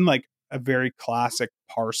written like a very classic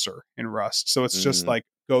parser in Rust. So it's just like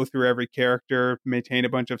go through every character, maintain a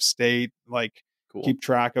bunch of state, like keep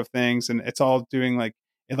track of things, and it's all doing like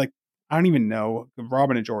I don't even know.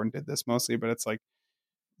 Robin and Jordan did this mostly, but it's like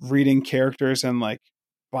reading characters in like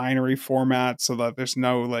binary format so that there's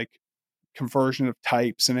no like conversion of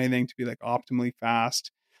types and anything to be like optimally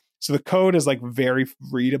fast. So the code is like very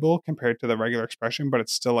readable compared to the regular expression, but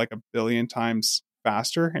it's still like a billion times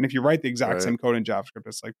faster. And if you write the exact same code in JavaScript,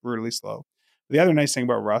 it's like brutally slow. The other nice thing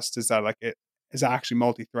about Rust is that like it is actually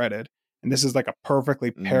multi-threaded, and this is like a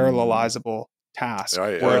perfectly parallelizable task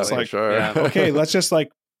where it's like, okay, let's just like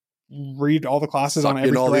read all the classes on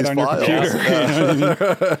every thread on your computer. You know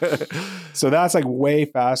what I mean? So that's like way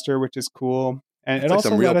faster, which is cool. And it also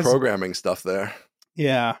some real programming stuff there.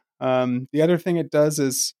 Yeah. The other thing it does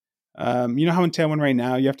is, you know how in Tailwind right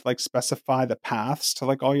now you have to like specify the paths to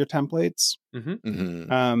like all your templates.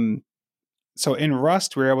 So in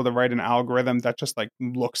Rust, we're able to write an algorithm that just like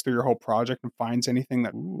looks through your whole project and finds anything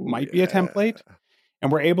that might be a template.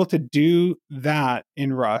 And we're able to do that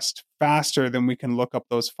in Rust faster than we can look up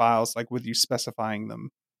those files, like with you specifying them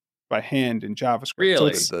by hand in JavaScript.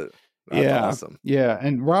 Really? So that's awesome. Yeah.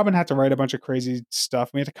 And Robin had to write a bunch of crazy stuff.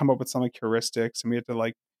 We had to come up with some like heuristics, and we had to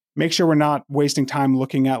like make sure we're not wasting time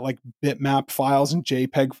looking at like bitmap files and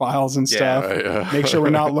JPEG files and stuff. Make sure we're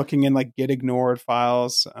not looking in like get ignored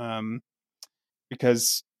files.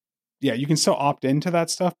 Because you can still opt into that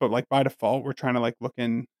stuff, but like by default, we're trying to like look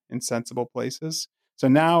in sensible places. So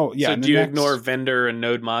now, So do you ignore vendor and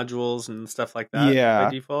node modules and stuff like that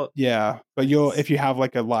by default? Yeah. But if you have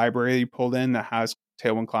like a library you pulled in that has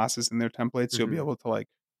Tailwind classes in their templates, you'll be able to like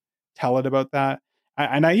tell it about that.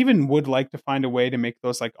 And I even would like to find a way to make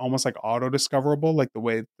those like almost like auto discoverable, like the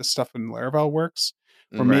way the stuff in Laravel works.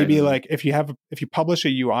 Or maybe like if you publish a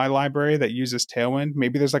UI library that uses Tailwind,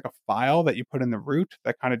 maybe there's like a file that you put in the root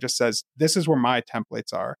that kind of just says, this is where my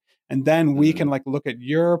templates are. And then we can like look at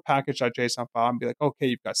your package.json file and be like, okay,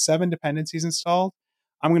 you've got 7 dependencies installed.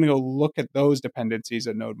 I'm going to go look at those dependencies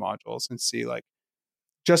at node modules and see like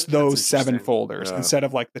just those 7 folders instead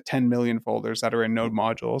of like the 10 million folders that are in node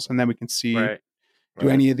modules. And then we can see, do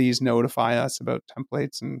any of these notify us about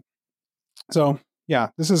templates? And so,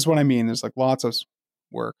 this is what I mean. There's like lots of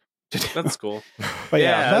work to do. That's cool. But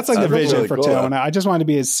that's like the vision really for Tailwind. I just want to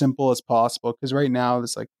be as simple as possible, because right now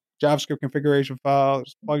it's like JavaScript configuration file,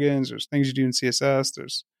 there's plugins, there's things you do in CSS,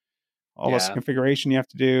 there's all this configuration you have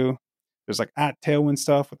to do. There's like at Tailwind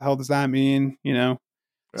stuff. What the hell does that mean? You know?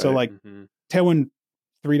 Right. So like Tailwind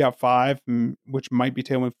 3.5, which might be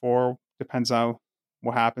Tailwind 4, depends on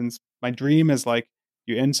what happens. My dream is like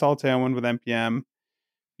you install Tailwind with NPM.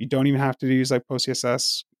 You don't even have to use like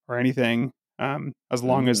PostCSS or anything. As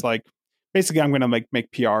long as like, basically I'm going to like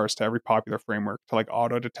make PRs to every popular framework to like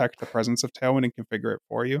auto detect the presence of Tailwind and configure it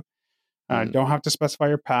for you. Don't have to specify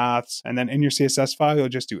your paths. And then in your CSS file, you'll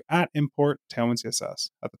just do at import Tailwind CSS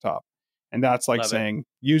at the top. And that's like saying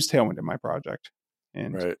use Tailwind in my project.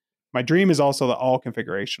 And my dream is also that all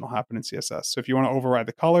configuration will happen in CSS. So if you want to override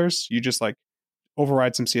the colors, you just like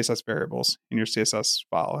override some CSS variables in your CSS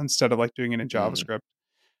file instead of like doing it in JavaScript.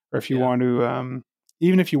 Or if you want to,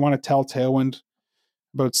 even if you want to tell Tailwind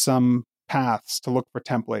about some paths to look for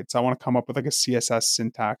templates, I want to come up with like a CSS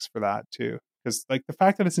syntax for that too. Because like the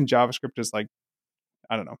fact that it's in JavaScript is like,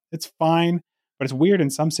 I don't know, it's fine, but it's weird in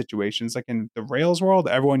some situations. Like in the Rails world,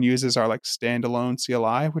 everyone uses our like standalone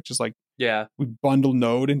CLI, which is like, we bundle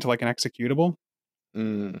Node into like an executable.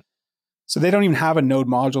 So they don't even have a Node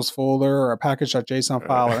modules folder or a package.json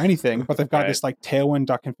file or anything, but they've got this like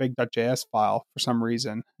tailwind.config.js file for some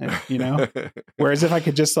reason, and, you know? Whereas if I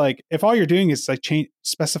could just like, if all you're doing is like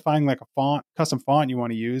specifying like a font, custom font you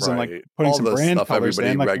want to use and like putting all some brand colors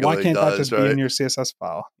in, like why can't that just be in your CSS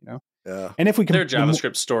file, you know? Yeah. And if we can, their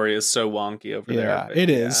JavaScript story is so wonky over there. Yeah, it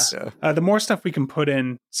is. Yeah. The more stuff we can put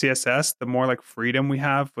in CSS, the more like freedom we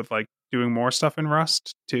have with like doing more stuff in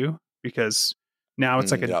Rust too, because now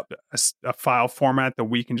it's like a file format that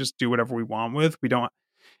we can just do whatever we want with. We don't,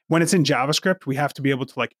 when it's in JavaScript, we have to be able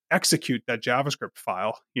to like execute that JavaScript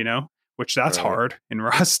file, you know, which that's hard in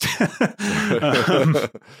Rust. And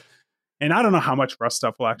I don't know how much Rust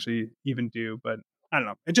stuff will actually even do, but I don't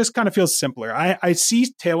know. It just kind of feels simpler. I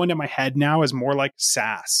see Tailwind in my head now as more like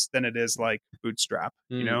Sass than it is like Bootstrap,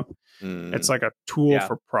 you know? It's like a tool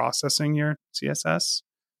for processing your CSS.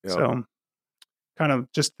 So kind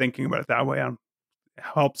of just thinking about it that way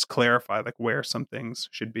helps clarify like where some things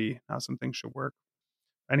should be, how some things should work.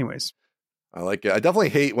 Anyways. I like it. I definitely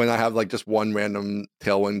hate when I have like just one random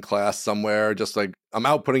Tailwind class somewhere, just like I'm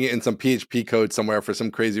outputting it in some PHP code somewhere for some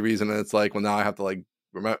crazy reason. And it's like, well, now I have to like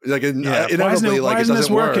remember, like inevitably, like it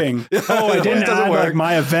doesn't working. Oh, I didn't add like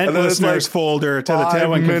my event listeners like folder to the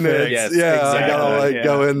Tailwind config. Yes, I gotta like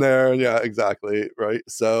go in there. Yeah, exactly. Right.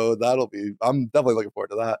 So I'm definitely looking forward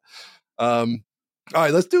to that. All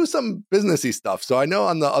right, let's do some businessy stuff. So I know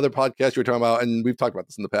on the other podcast you were talking about, and we've talked about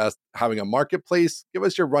this in the past, having a marketplace. Give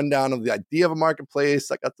us your rundown of the idea of a marketplace.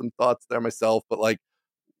 I got some thoughts there myself, but like,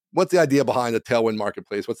 what's the idea behind a Tailwind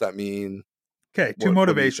marketplace? What's that mean? Okay, two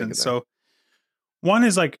motivations. So one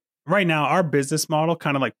is like right now our business model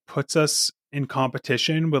kind of like puts us in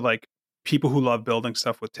competition with like people who love building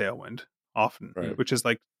stuff with Tailwind often, which is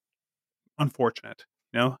like unfortunate.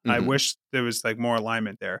 You know, I wish there was like more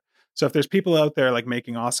alignment there. So if there's people out there like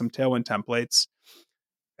making awesome Tailwind templates,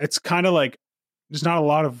 it's kind of like there's not a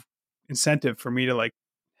lot of incentive for me to like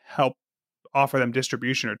help offer them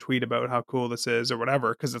distribution or tweet about how cool this is or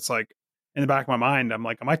whatever. Cause it's like in the back of my mind, I'm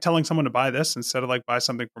like, am I telling someone to buy this instead of like buy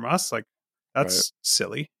something from us? Like that's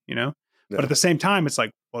silly, you know? Yeah. But at the same time, it's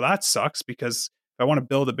like, well, that sucks because if I want to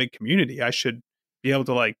build a big community, I should be able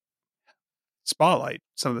to like spotlight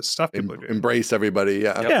some of the stuff people are doing. Embrace everybody.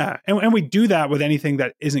 Yeah. And we do that with anything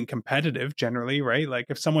that isn't competitive generally, right? Like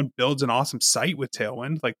if someone builds an awesome site with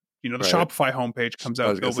Tailwind, like, you know, the Shopify homepage comes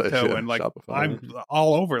out built with Tailwind, like Shopify. I'm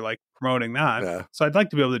all over like promoting that. Yeah. So I'd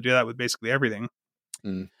like to be able to do that with basically everything.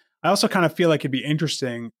 I also kind of feel like it'd be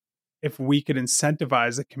interesting if we could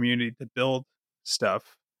incentivize the community to build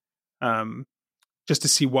stuff, just to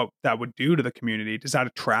see what that would do to the community. Does that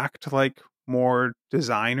attract like more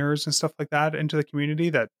designers and stuff like that into the community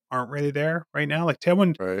that aren't really there right now? Like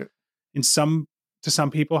Tailwind, to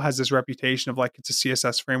some people has this reputation of like it's a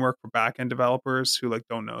CSS framework for backend developers who like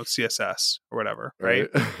don't know CSS or whatever, right?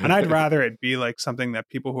 And I'd rather it be like something that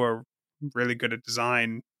people who are really good at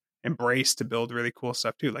design embrace to build really cool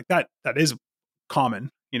stuff too. Like that is common,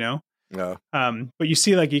 you know? Yeah. But you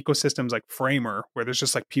see like ecosystems like Framer, where there's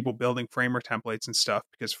just like people building Framer templates and stuff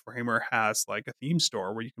because Framer has like a theme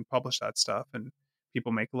store where you can publish that stuff and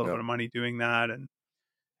people make a little bit of money doing that and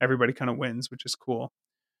everybody kind of wins, which is cool.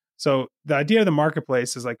 So the idea of the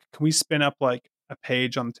marketplace is like, can we spin up like a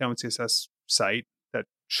page on the Tailwind CSS site that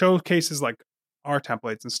showcases like our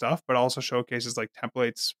templates and stuff, but also showcases like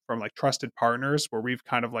templates from like trusted partners where we've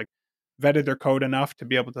kind of like vetted their code enough to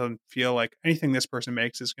be able to feel like anything this person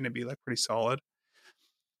makes is going to be like pretty solid.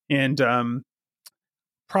 And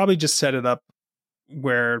probably just set it up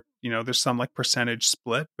where, there's some like percentage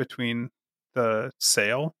split between the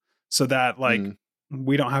sale so that like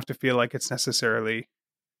we don't have to feel like it's necessarily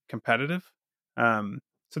competitive.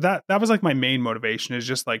 So that was like my main motivation, is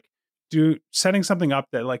just like setting something up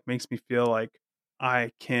that like makes me feel like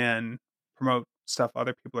I can promote stuff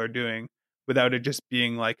other people are doing without it just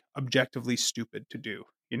being like objectively stupid to do,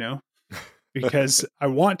 because I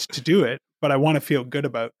want to do it, but I want to feel good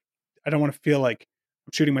I don't want to feel like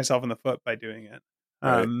I'm shooting myself in the foot by doing it.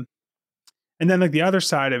 Right. And then like the other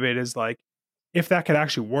side of it is like, if that could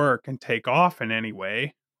actually work and take off in any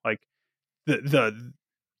way, like the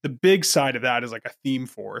big side of that is like a theme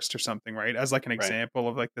forest or something, right? As like an example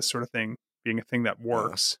of like this sort of thing being a thing that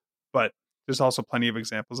works. But there's also plenty of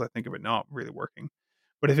examples, I think, of it not really working.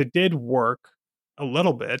 But if it did work a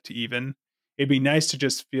little bit even, it'd be nice to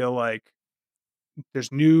just feel like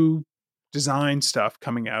there's new design stuff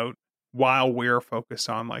coming out while we're focused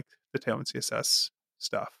on like the Tailwind CSS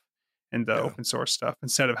stuff and the open source stuff,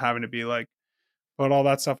 instead of having to be like, put all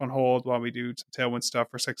that stuff on hold while we do some Tailwind stuff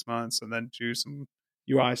for 6 months and then do some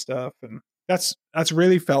UI stuff. And that's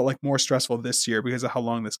really felt like more stressful this year because of how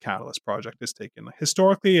long this Catalyst project has taken. Like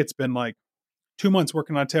historically, it's been like 2 months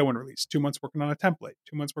working on a Tailwind release, 2 months working on a template,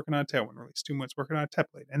 2 months working on a Tailwind release, 2 months working on a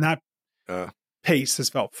template. And that pace has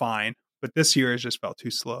felt fine, but this year has just felt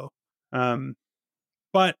too slow.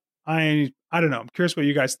 But I don't know. I'm curious what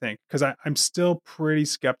you guys think, because I'm still pretty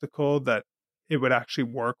skeptical that it would actually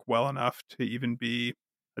work well enough to even be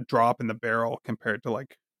a drop in the barrel compared to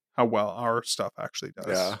like how well our stuff actually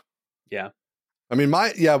does. Yeah. I mean,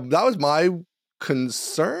 that was my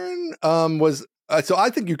concern. So I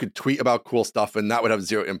think you could tweet about cool stuff and that would have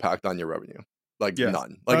zero impact on your revenue. Like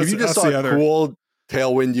none. Like if you just saw a cool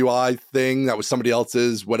Tailwind UI thing that was somebody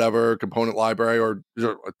else's whatever component library, or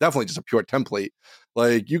definitely just a pure template,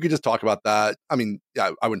 like you could just talk about that. I mean,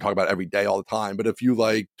 I wouldn't talk about it every day all the time, but if you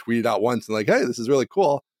like tweet it out once and like, hey, this is really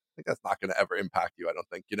cool, I think that's not going to ever impact you, I don't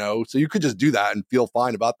think, so you could just do that and feel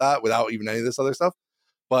fine about that without even any of this other stuff.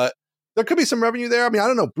 But there could be some revenue there. I mean, I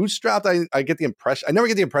don't know. Bootstrapped, I get the impression, I never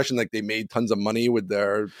get the impression like they made tons of money with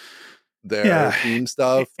their theme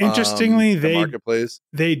stuff. Interestingly, the marketplace,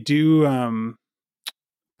 they do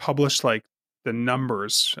publish like the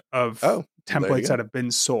numbers of templates that have been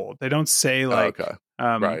sold. They don't say like the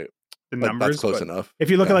numbers. That's close enough. If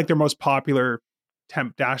you look at like their most popular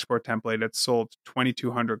dashboard template, it's sold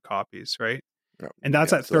 2,200 copies, right? Yeah. And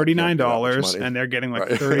that's at $39, and they're getting like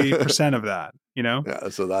 30% of that. Yeah,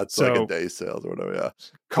 so that's like a day sales or whatever. Yeah,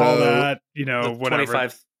 call that whatever.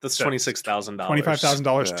 That's $26,000.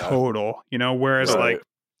 $25,000 total. Whereas like,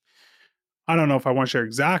 I don't know if I want to share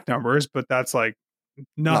exact numbers, but that's like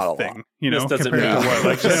nothing, compared to what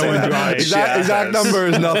like exact number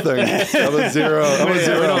is nothing. That was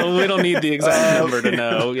zero. We don't need the exact number to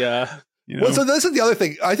know. Yeah. Well, so this is the other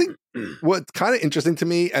thing. I think what's kind of interesting to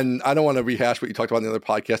me, and I don't want to rehash what you talked about in the other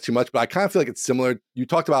podcast too much, but I kind of feel like it's similar. You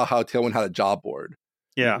talked about how Tailwind had a job board.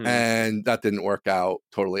 Yeah. And that didn't work out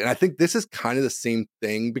totally. And I think this is kind of the same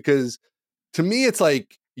thing, because to me, it's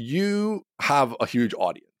like you have a huge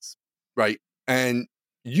audience, right? And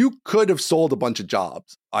you could have sold a bunch of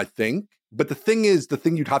jobs, I think. But the thing is, the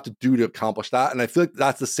thing you'd have to do to accomplish that, and I feel like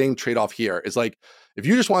that's the same trade-off here, is like, if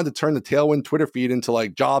you just wanted to turn the Tailwind Twitter feed into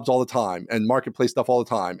like jobs all the time and marketplace stuff all the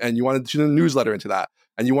time, and you wanted to turn the newsletter into that,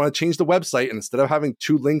 and you want to change the website, and instead of having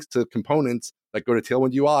 2 links to components that go to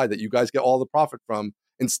Tailwind UI that you guys get all the profit from,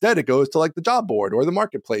 instead it goes to like the job board or the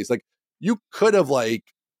marketplace. Like you could have like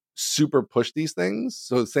super pushed these things.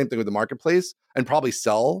 So the same thing with the marketplace, and probably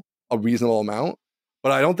sell a reasonable amount,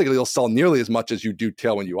 but I don't think it'll sell nearly as much as you do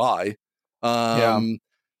Tailwind UI.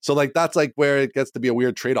 So like that's like where it gets to be a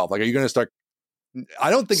weird trade-off. Like, are you going to start? I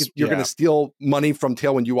don't think you're going to steal money from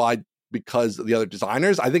Tailwind UI because of the other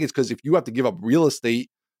designers. I think it's because if you have to give up real estate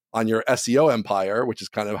on your SEO empire, which is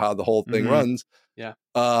kind of how the whole thing runs,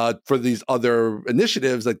 for these other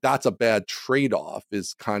initiatives, like that's a bad trade-off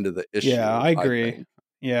is kind of the issue. Yeah, I agree.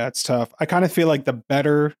 Yeah, it's tough. I kind of feel like the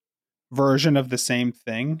better version of the same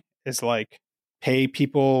thing is like pay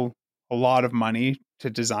people a lot of money to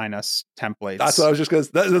design us templates. That's what I was just going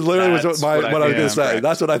to. That literally was what I was going to say. Correct.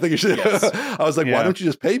 That's what I think you should. Yes. I was like, why don't you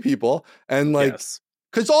just pay people? And like,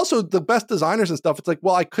 because also the best designers and stuff, it's like,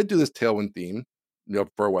 well, I could do this Tailwind theme,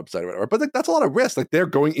 for a website or whatever, but like that's a lot of risk. Like they're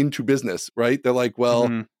going into business, right? They're like, well,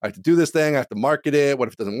 I have to do this thing. I have to market it. What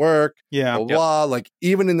if it doesn't work? Yeah. Blah, blah. Like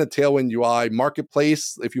even in the Tailwind UI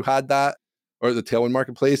marketplace, if you had that, or the Tailwind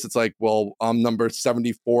marketplace, it's like, well, I'm number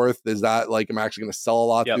 74th. Is that like, I'm actually going to sell a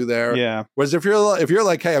lot through there? Yeah. Whereas if you're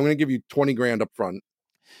like, hey, I'm going to give you 20 grand up front.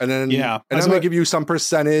 And then, and I'm going to give you some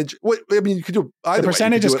percentage. I mean, you could do either. The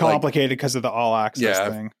percentage is complicated because of the all access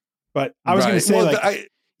thing. But I was going to say, Well,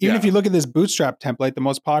 even if you look at this Bootstrap template, the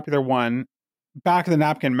most popular one, back of the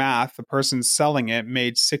napkin math, the person selling it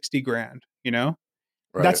made 60 grand, you know?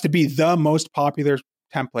 right. That's to be the most popular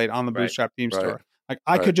template on the Right. Bootstrap theme Right. store. Like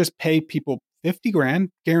I could just pay people 50 grand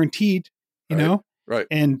guaranteed, you know? Right.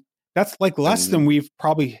 And that's like less than we've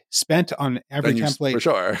probably spent on every template. For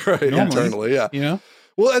sure. Right. Internally. Yeah. You know?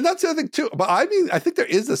 Well, and that's the other thing too. But I mean, I think there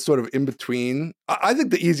is this sort of in between. I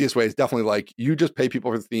think the easiest way is definitely like you just pay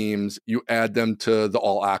people for themes, you add them to the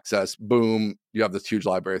all access, boom, you have this huge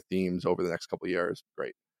library of themes over the next couple of years.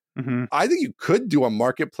 Great. Mm-hmm. I think you could do a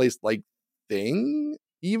marketplace like thing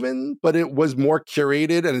even, but it was more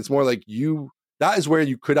curated and it's more like that is where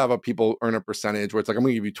you could have people earn a percentage where it's like, I'm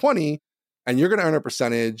going to give you 20 and you're going to earn a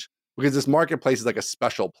percentage because this marketplace is like a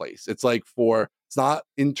special place. It's like it's not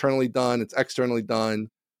internally done, it's externally done.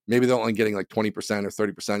 Maybe they're only getting like 20% or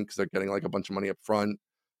 30% because they're getting like a bunch of money up front.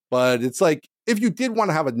 But it's like, if you did want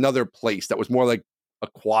to have another place that was more like a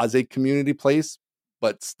quasi community place,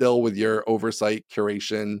 but still with your oversight,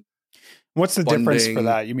 curation. What's the difference for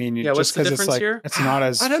that? You mean just because it's like it's not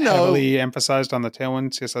as heavily emphasized on the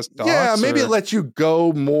Tailwind CSS docs? Yeah, maybe it lets you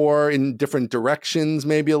go more in different directions,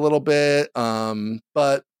 maybe a little bit.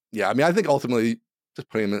 But yeah, I mean, I think ultimately just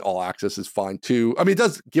putting them in all access is fine too. I mean, it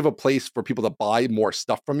does give a place for people to buy more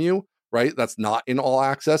stuff from you, right? That's not in all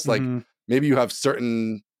access. Like maybe you have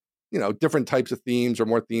certain, different types of themes or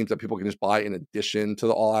more themes that people can just buy in addition to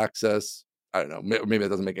the all access. I don't know. Maybe that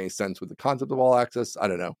doesn't make any sense with the concept of all access. I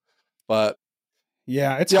don't know. But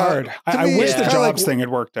yeah, it's hard. I wish the jobs thing had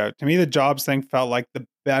worked out. To me, the jobs thing felt like the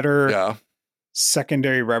better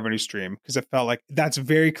secondary revenue stream because it felt like that's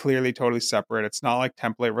very clearly totally separate. It's not like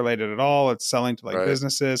template related at all. It's selling to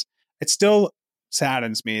businesses. It still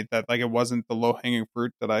saddens me that like it wasn't the low hanging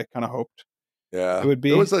fruit that I kind of hoped. Yeah, it would be.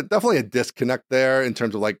 There was definitely a disconnect there in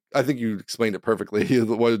terms of like, I think you explained it perfectly.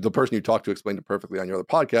 The person you talked to explained it perfectly on your other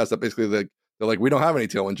podcast. That basically they're like, we don't have any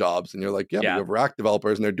Tailwind jobs, and you're like, but you have React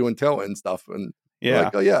developers and they're doing Tailwind stuff, and you're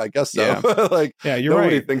like, oh yeah, I guess so. Yeah, you're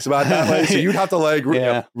nobody right. thinks about it that way, so you'd have to like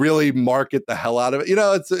really market the hell out of it.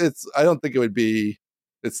 It's. I don't think it would be.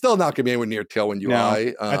 It's still not going to be anywhere near Tailwind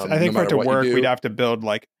UI. I think for it to work, we'd have to build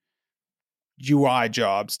like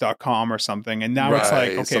UIjobs.com or something, and now it's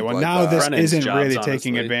like, okay, well now this isn't really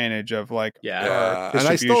taking advantage of like and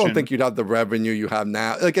I still don't think you'd have the revenue you have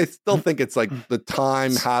now. Like I still think it's like the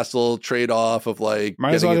time hassle trade-off of like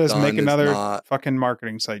might as well just make another fucking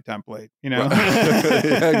marketing site template,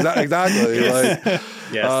 exactly. Like,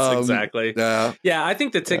 yes, exactly. Yeah. I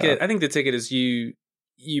think the ticket is you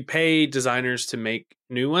pay designers to make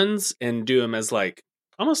new ones and do them as like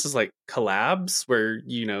almost as like collabs where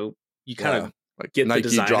you kind of like get Nike the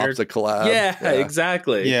designer drops a collab. Yeah,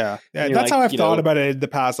 exactly. Yeah, that's how I've thought about it in the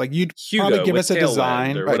past. Like you'd probably give us a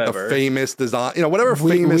design, or like a famous design, whatever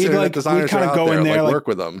famous designers are out go there, in there, like work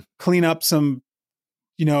with them, clean up some,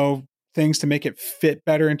 things to make it fit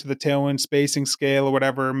better into the Tailwind spacing scale or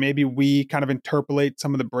whatever. Maybe we kind of interpolate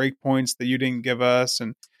some of the breakpoints that you didn't give us,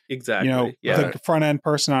 and the front end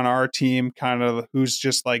person on our team kind of who's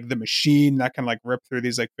just like the machine that can like rip through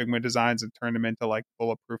these like Figma designs and turn them into like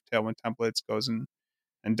bulletproof Tailwind templates goes and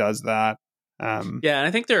does that. And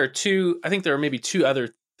I think there are maybe two other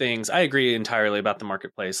things. I agree entirely about the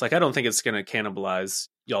marketplace. Like I don't think it's going to cannibalize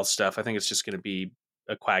y'all's stuff. I think it's just going to be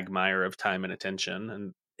a quagmire of time and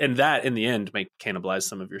attention, and that in the end may cannibalize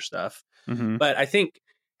some of your stuff. Mm-hmm. But I think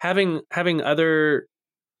having other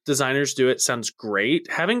designers do it sounds great.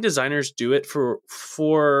 Having designers do it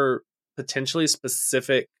for potentially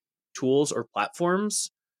specific tools or platforms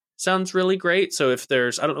sounds really great. So if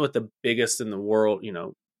there's, I don't know what the biggest in the world,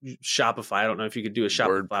 Shopify, I don't know if you could do a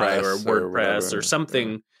Shopify or a WordPress or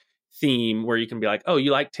something theme where you can be like, oh,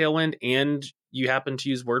 you like Tailwind and you happen to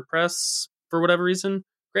use WordPress for whatever reason.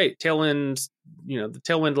 Great. Tailwind, the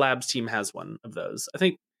Tailwind Labs team has one of those. I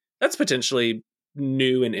think that's potentially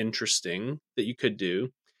new and interesting that you could do.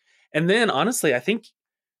 And then honestly, I think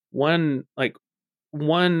one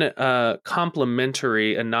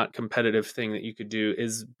complementary and not competitive thing that you could do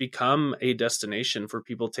is become a destination for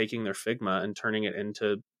people taking their Figma and turning it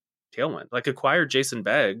into Tailwind. Like acquire Jason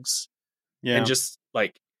Beggs and just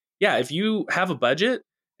like, if you have a budget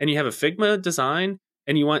and you have a Figma design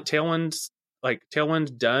and you want Tailwind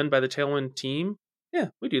done by the Tailwind team,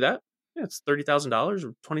 we do that. Yeah, it's $30,000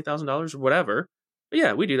 or $20,000 or whatever.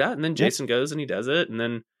 But we do that. And then Jason goes and he does it, and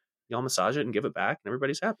then y'all massage it and give it back, and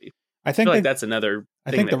everybody's happy. I think feel like that's another thing.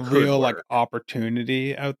 I think the real like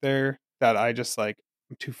opportunity out there that I just like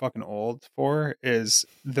I'm too fucking old for is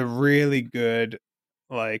the really good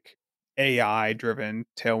like AI driven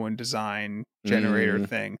Tailwind design generator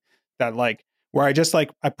thing that like where I just like,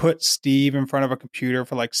 I put Steve in front of a computer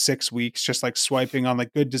for like 6 weeks, just like swiping on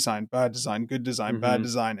like good design, bad design, good design, bad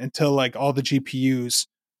design, until like all the GPUs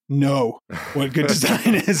know what good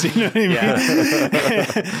design is. You know what I mean?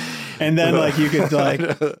 Yeah. And then like you could like,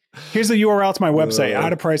 here's the URL to my website,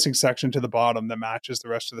 add a pricing section to the bottom that matches the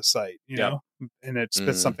rest of the site, you know, and it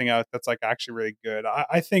spits something out that's like actually really good.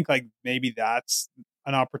 I think like maybe that's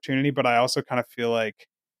an opportunity, but I also kind of feel like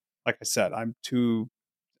I said, I'm too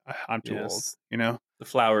old, you know. The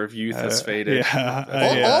flower of youth has faded.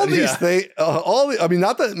 All these things, I mean,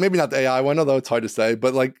 maybe not the AI one, although it's hard to say,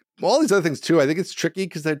 but like all these other things too. I think it's tricky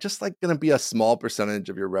because they're just like going to be a small percentage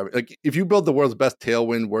of your revenue. Like if you build the world's best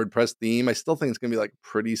Tailwind WordPress theme, I still think it's going to be like a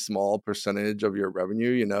pretty small percentage of your revenue,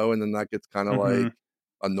 you know, and then that gets kind of like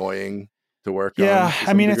annoying to work on. Yeah,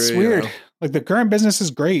 I mean, it's weird. You know? Like the current business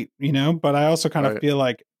is great, you know, but I also kind of feel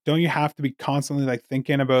like, don't you have to be constantly like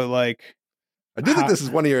thinking about like, I do think this is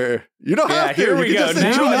one of your. You don't have to. Here we go.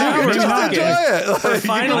 Now we're talking. Enjoy it. Like, we're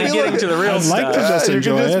finally getting to the real stuff. Like to just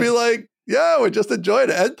enjoy you can just it. be like, yeah, we're just enjoying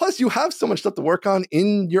it. And plus, you have so much stuff to work on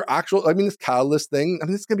in your actual. I mean, this Catalyst thing. I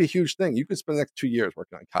mean, it's gonna be a huge thing. You could spend the next 2 years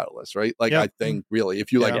working on Catalyst, right? Like, I think really,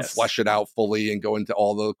 if you like flesh it out fully and go into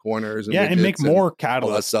all the corners, and and make more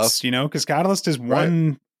Catalyst stuff, you know, because Catalyst is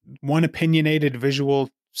one opinionated visual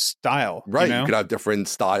style, right? You know? You could have different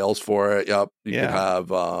styles for it. Yep. You could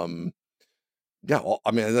have. I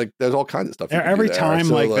mean, like, there's all kinds of stuff. Every time,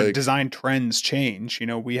 so, like the design trends change, you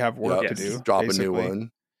know, we have work to do. Drop basically. A new one.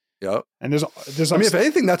 Yep. And there's. I mean, if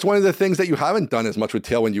anything, that's one of the things that you haven't done as much with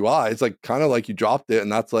Tailwind UI. It's like kind of like you dropped it,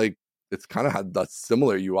 and that's like it's kind of had that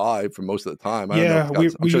similar UI for most of the time. We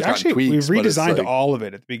redesigned all of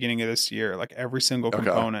it at the beginning of this year, like every single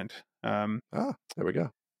component. There we go.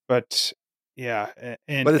 But yeah,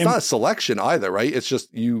 but it's not a selection either, right? It's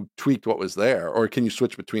just you tweaked what was there, or can you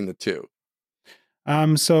switch between the two?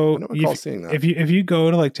 So if you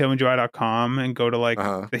go to like tailwindui.com and go to like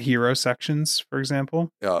the hero sections, for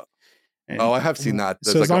example. Yeah. I have seen that.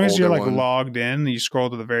 There's so as long as you're like logged in, you scroll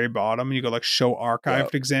to the very bottom and you go like show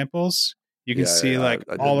archived examples, you can see like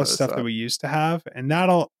all the stuff that we used to have. And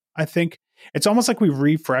I think it's almost like we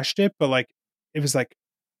refreshed it, but like it was like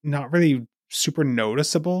not really super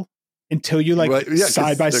noticeable until you like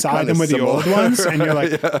side by side them with the old ones, and you're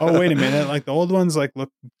like, oh wait a minute, like the old ones like look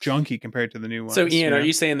junky compared to the new ones. So Ian, are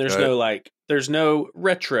you saying there's there's no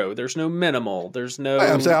retro, there's no minimal, there's no?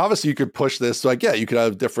 I'm saying obviously you could push this. So like you could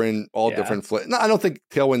have different flip. No, I don't think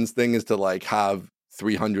Tailwind's thing is to like have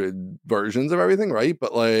 300 versions of everything, right?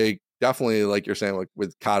 But like definitely like you're saying, like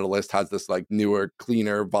with Catalyst has this like newer,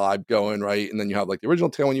 cleaner vibe going, right? And then you have like the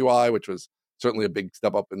original Tailwind UI, which was certainly a big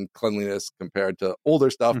step up in cleanliness compared to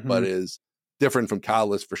older stuff, but is different from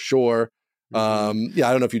Catalyst for sure. I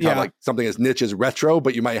don't know if you'd have like something as niche as retro,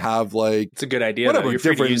 but you might have like it's a good idea. Whatever,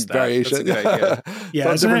 different variations.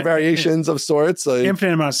 Different variations of sorts. Like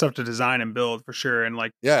infinite amount of stuff to design and build for sure. And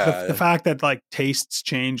like the fact that like tastes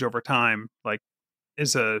change over time, like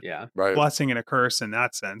is a blessing and a curse in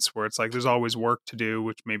that sense, where it's like there's always work to do,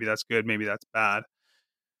 which maybe that's good, maybe that's bad.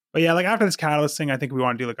 But yeah, like after this Catalyst thing, I think we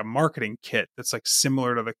want to do like a marketing kit that's like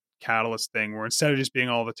similar to the Catalyst thing, where instead of just being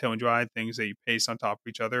all the Tailwind UI things that you paste on top of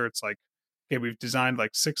each other, it's like, okay, we've designed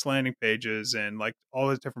like 6 landing pages and like all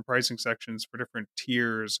the different pricing sections for different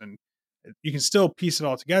tiers, and you can still piece it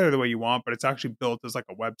all together the way you want, but it's actually built as like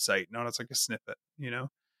a website, not as like a snippet, you know?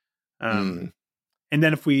 And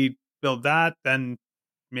then if we build that, then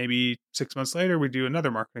maybe 6 months later, we do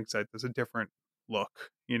another marketing site that's a different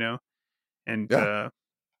look, you know? And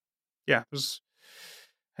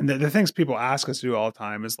and the things people ask us to do all the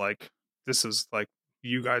time is like, this is like,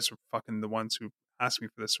 you guys are fucking the ones who ask me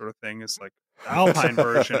for this sort of thing. It's like the Alpine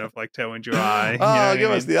version of like Tailwind UI.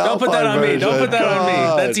 Give us the Alpine version. Don't put that on me. Don't put that on me.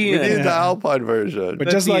 That's Ian. We need the Alpine version. But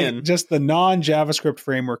just the non-JavaScript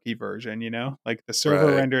frameworky version, you know, like the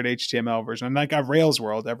server rendered HTML version. And like at Rails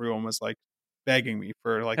World, everyone was like begging me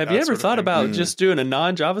for like. Have you ever thought about just doing a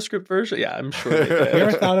non-JavaScript version? Yeah, I'm sure. Have you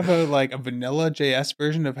ever thought about like a vanilla JS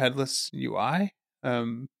version of headless UI?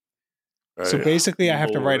 So basically, I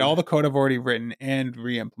have to write all the code I've already written and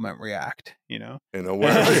re-implement React. You know, in the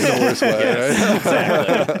worst way, right?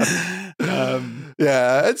 Exactly. And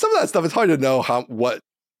some of that stuff, it's hard to know what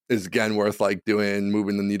is again worth like doing,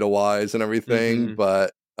 moving the needle wise and everything.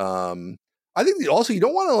 But I think also you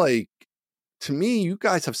don't want to like. To me, you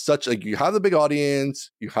guys have such like you have the big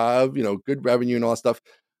audience, you have good revenue and all that stuff.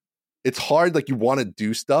 It's hard, like you want to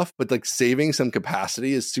do stuff, but like saving some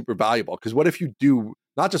capacity is super valuable. Because what if you do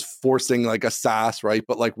not just forcing like a SaaS, right?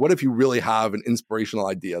 But like, what if you really have an inspirational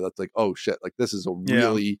idea that's like, oh shit, like this is a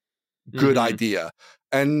really good idea.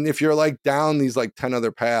 And if you're like down these like 10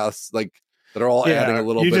 other paths, like that are all adding a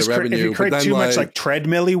little bit of revenue. If you create too much like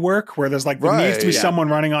treadmill-y work where there's like there needs to be someone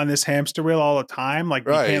running on this hamster wheel all the time, like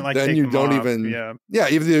you can't like then take you them don't off. even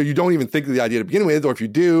either you don't even think of the idea to begin with, or if you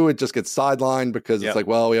do, it just gets sidelined because it's like,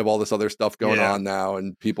 well, we have all this other stuff going on now,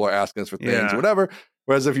 and people are asking us for things or whatever.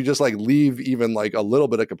 Whereas if you just like leave even like a little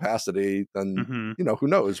bit of capacity, then who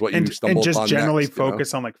knows what you stumble upon and just generally next,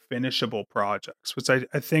 focus on like finishable projects, which I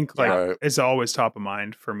think like is always top of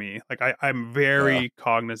mind for me. Like I'm very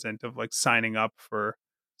cognizant of like signing up for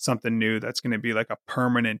something new that's going to be like a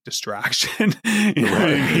permanent distraction. You know what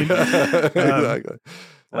I mean? Exactly.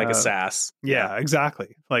 Like a SaaS. Yeah,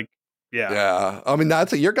 exactly. Like, yeah. I mean,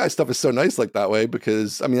 your guys' stuff is so nice like that way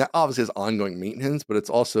because I mean, obviously it's ongoing maintenance, but it's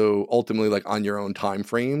also ultimately like on your own time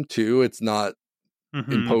frame too. It's not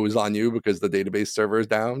imposed on you because the database server is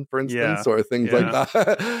down, for instance, or things like that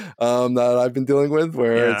that I've been dealing with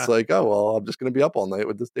where it's like, oh, well, I'm just going to be up all night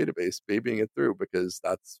with this database, babying it through because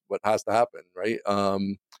that's what has to happen. Right.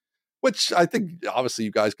 Which I think obviously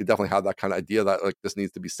you guys could definitely have that kind of idea that like this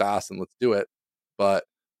needs to be SaaS and let's do it. But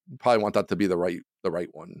you probably want that to be the right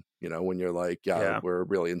one, when you're like, we're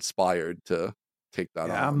really inspired to take that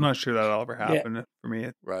on. I'm not sure that'll ever happen for me.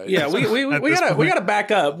 Right. Yeah, we gotta back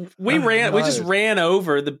up. We just ran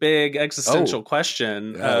over the big existential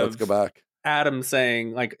question of let's go back. Adam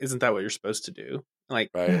saying, like, isn't that what you're supposed to do? Like,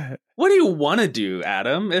 what do you want to do,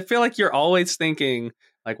 Adam? I feel like you're always thinking,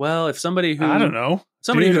 like, well, if somebody who I don't know.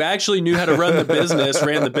 Somebody who actually knew how to run the business,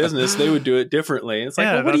 ran the business, they would do it differently. It's like,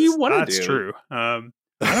 well, what do you want to do? That's true. I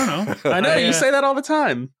don't know. I know you say that all the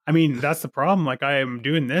time. I mean, that's the problem. Like, I am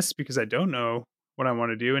doing this because I don't know what I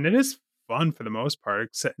want to do, and it is fun for the most part.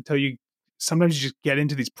 Except until sometimes you just get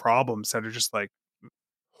into these problems that are just like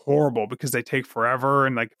horrible because they take forever,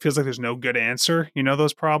 and like it feels like there's no good answer. You know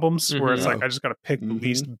those problems where it's like I just got to pick the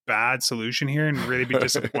least bad solution here and really be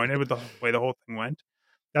disappointed with the way the whole thing went.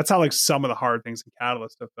 That's how like some of the hard things in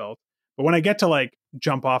Catalyst have felt. But when I get to like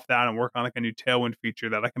jump off that and work on like a new Tailwind feature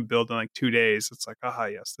that I can build in like 2 days, it's like,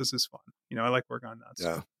 yes, this is fun. I like working on that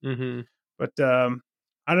stuff. But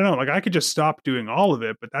I don't know, like I could just stop doing all of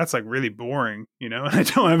it, but that's like really boring, and I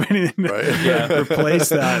don't have anything to replace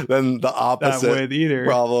that. Then the opposite that with either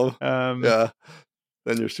problem.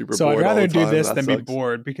 Then you're super so bored. I'd rather all the time. do this that than sucks. be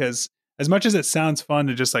bored because as much as it sounds fun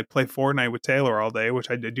to just like play Fortnite with Taylor all day, which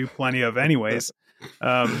I do plenty of anyways,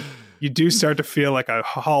 you do start to feel like a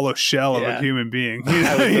hollow shell of a human being.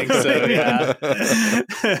 I would think so,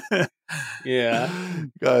 yeah.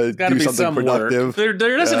 Gotta do be some productive. Work.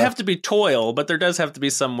 There doesn't have to be toil, but there does have to be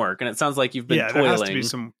some work. And it sounds like you've been toiling.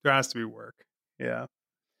 There has to be work. Yeah.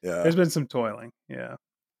 Yeah. There's been some toiling. Yeah.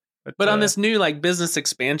 But on this new like business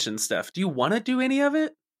expansion stuff, do you want to do any of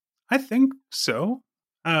it? I think so.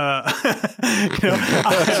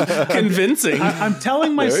 Convincing. I'm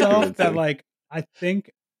telling myself that like I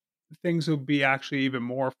think things will be actually even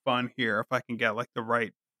more fun here if I can get like the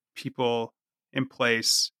right people in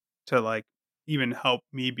place to like even help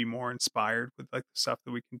me be more inspired with like the stuff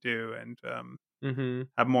that we can do and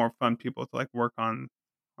have more fun people to like work on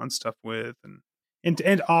stuff with and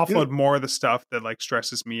offload more of the stuff that like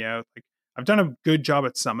stresses me out. Like I've done a good job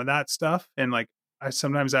at some of that stuff, and like I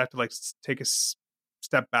sometimes have to like take a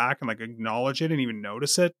step back and like acknowledge it and even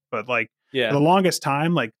notice it. But like for the longest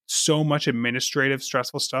time, like so much administrative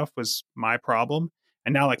stressful stuff was my problem,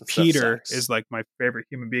 and now like that Peter is like my favorite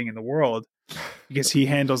human being in the world because he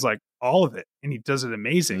handles like all of it and he does it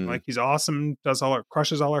amazing. Like he's awesome,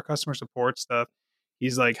 crushes all our customer support stuff.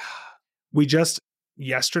 He's like, we just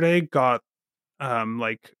yesterday got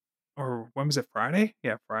or when was it, Friday?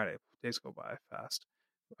 Yeah, Friday. Days go by fast.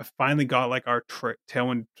 I finally got like our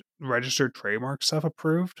Tailwind registered trademark stuff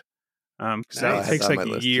approved. Because that takes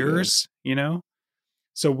like years,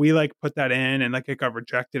 So we like put that in and like it got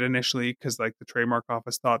rejected initially because like the trademark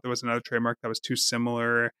office thought there was another trademark that was too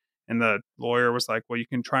similar. And the lawyer was like, well, you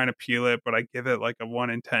can try and appeal it, but I give it like a 1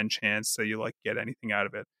 in 10 chance that you like get anything out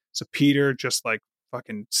of it. So Peter just like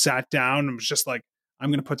fucking sat down and was just like, I'm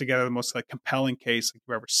going to put together the most like compelling case like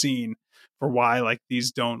you've ever seen for why like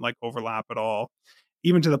these don't like overlap at all.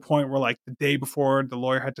 Even to the point where like the day before the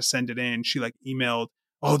lawyer had to send it in, she like emailed,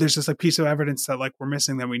 oh, there's this like piece of evidence that like we're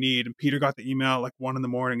missing that we need. And Peter got the email at like 1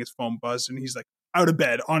 a.m, his phone buzzed and he's like out of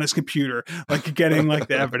bed on his computer, like getting like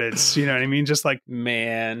the evidence, you know what I mean? Just like,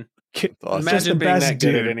 man, awesome. Imagine being that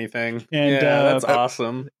good at anything. And that's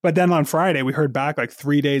awesome. But then on Friday, we heard back like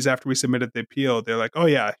 3 days after we submitted the appeal. They're like, oh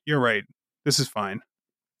yeah, you're right. This is fine.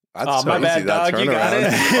 That's my bad, dog. You got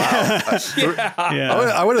it. Wow.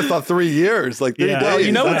 I would have thought 3 years. Like 3 days. Well,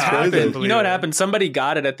 you know what happened? Crazy. You know what happened? Somebody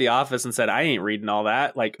got it at the office and said, "I ain't reading all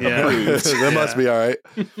that." Like, approved. That must be all right.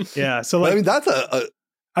 Yeah. So like, I mean, that's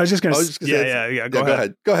I was just going to say, go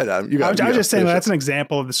ahead. Go ahead, Adam. I was just saying that's an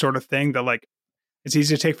example of the sort of thing that like it's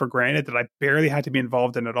easy to take for granted that I barely had to be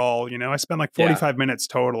involved in at all. You know, I spent like 45 minutes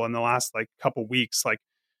total in the last like couple weeks, like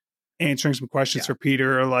answering some questions for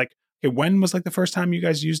Peter, or like, okay, when was like the first time you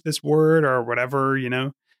guys used this word or whatever, you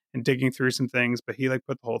know, and digging through some things. But he like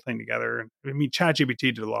put the whole thing together. And I mean,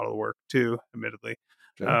 ChatGPT did a lot of the work too, admittedly.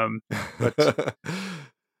 But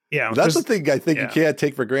yeah, that's the thing I think you can't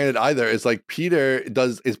take for granted either. Is like Peter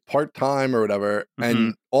is part-time or whatever,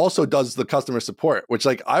 and also does the customer support, which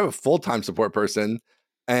like I have a full-time support person,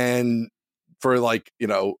 and for like, you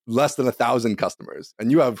know, less than 1,000 customers,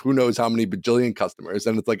 and you have who knows how many bajillion customers,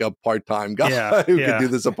 and it's like a part-time guy who can do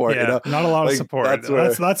the support. You know, not a lot of support. That's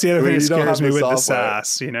the other thing that scares me with the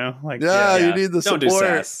SaaS. You know, like you need the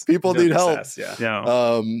support. People need help.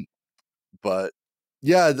 But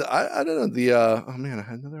yeah, I don't know. Oh man, I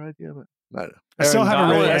had another idea, but I don't know. I still haven't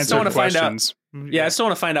really answered questions. I still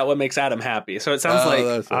want to find out what makes Adam happy. So it sounds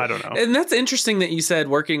like I don't know. And that's interesting that you said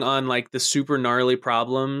working on like the super gnarly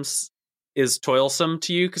problems is toilsome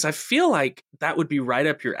to you, because I feel like that would be right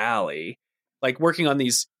up your alley. Like working on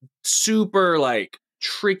these super like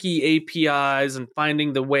tricky APIs and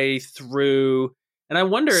finding the way through. And I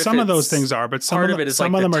wonder if some of those things are, but some of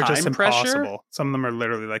them are just impossible. Pressure. Some of them are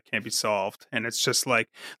literally like can't be solved. And it's just like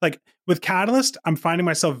with Catalyst, I'm finding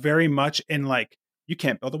myself very much in like, you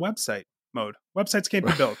can't build a website mode. Websites can't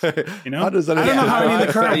be built. You know, I don't know how any of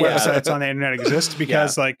the current websites on the internet exist,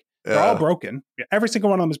 because like they're all broken. Every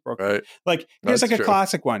single one of them is broken. Right. Like here's like a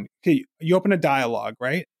classic one. Okay, you open a dialogue,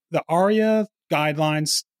 right? The ARIA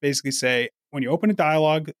guidelines basically say when you open a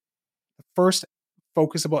dialogue, the first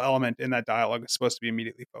focusable element in that dialogue is supposed to be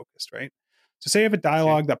immediately focused, right? So say you have a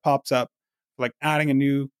dialogue that pops up, like adding a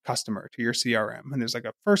new customer to your CRM, and there's like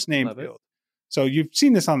a first name field. So you've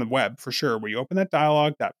seen this on the web for sure, where you open that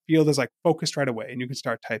dialogue, that field is like focused right away, and you can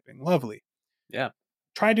start typing. Lovely. Yeah.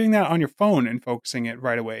 Try doing that on your phone and focusing it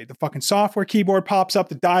right away. The fucking software keyboard pops up,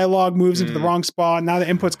 the dialogue moves into the wrong spot. Now the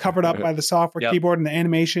input's covered up by the software keyboard, and the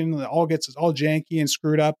animation it's all janky and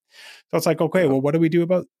screwed up. So it's like, okay, well, what do we do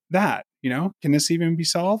about that? You know, can this even be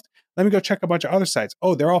solved? Let me go check a bunch of other sites.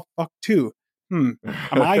 Oh, they're all fucked too. Am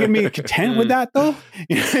I going to be content with that though?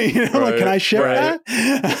 You know, like, can I ship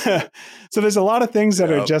that? So there's a lot of things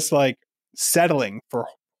that are just like settling for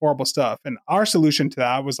horrible stuff. And our solution to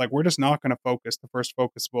that was like, we're just not going to focus the first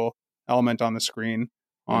focusable element on the screen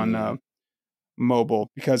on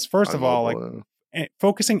mobile, because first of all, like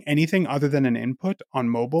focusing anything other than an input on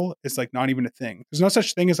mobile is like not even a thing. There's no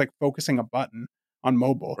such thing as like focusing a button on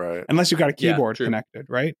mobile, unless you've got a keyboard connected,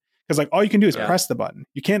 right? Because like all you can do is press the button.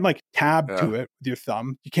 You can't like tab to it with your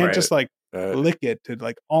thumb. You can't just like lick it to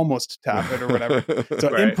like almost tap it or whatever. So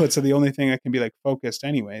inputs are the only thing that can be like focused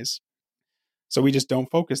anyways. So we just don't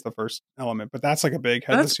focus the first element, but that's like a big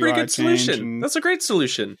headless That's a pretty UI good solution. change. That's a great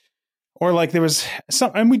solution. Or like there was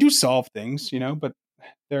some, and we do solve things, you know, but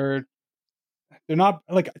they're not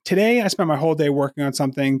like today. I spent my whole day working on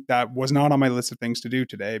something that was not on my list of things to do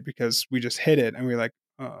today, because we just hit it and we were like,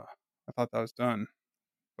 oh, I thought that was done,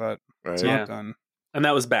 but it's not done. And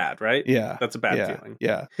that was bad, right? Yeah. That's a bad feeling.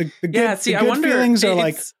 Yeah. The I wonder, feelings are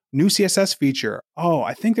like new CSS feature. Oh,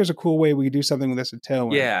 I think there's a cool way we could do something with this at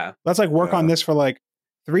Tailwind. Yeah. Let's like work on this for like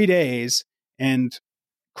 3 days and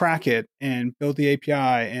crack it and build the API,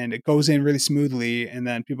 and it goes in really smoothly, and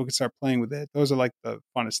then people can start playing with it. Those are like the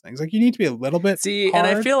funnest things. Like you need to be a little bit hard, and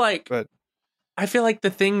I feel like the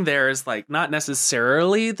thing there is like not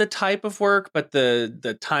necessarily the type of work, but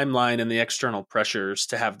the timeline and the external pressures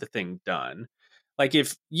to have the thing done. Like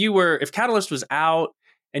if Catalyst was out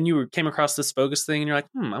and you came across this focus thing and you're like,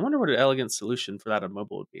 I wonder what an elegant solution for that on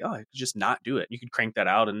mobile would be. Oh, I could just not do it. You could crank that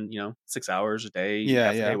out in, 6 hours a day,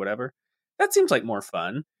 half a day, whatever. That seems like more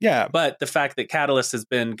fun. Yeah. But the fact that Catalyst has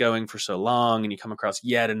been going for so long and you come across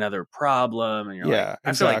yet another problem and you're like,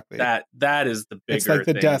 I feel like that is the bigger It's like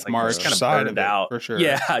the thing. death like march kind of side burned of it, out. for sure.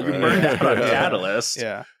 Yeah, you burned out on Catalyst.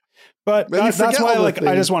 Yeah. But that's why like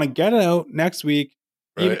I just want to get it out next week.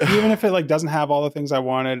 Right. Even if it like doesn't have all the things I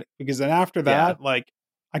wanted, because then after that, like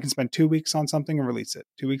I can spend 2 weeks on something and release it.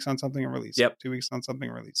 2 weeks on something and release it. 2 weeks on something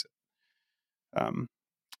and release it.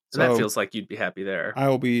 So that feels like you'd be happy there. I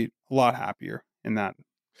will be a lot happier in that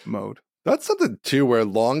mode. That's something too, where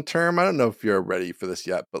long term, I don't know if you're ready for this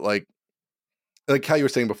yet, but like how you were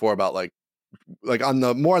saying before about like on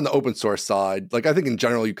the more on the open source side, like I think in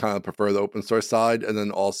general you kind of prefer the open source side, and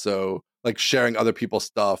then also like sharing other people's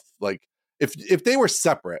stuff. Like if they were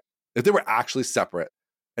separate, if they were actually separate,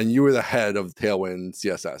 and you were the head of Tailwind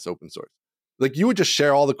CSS open source, like you would just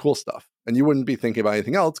share all the cool stuff, and you wouldn't be thinking about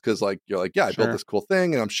anything else, because like you're like, I built this cool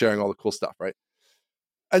thing, and I'm sharing all the cool stuff, right?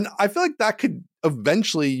 And I feel like that could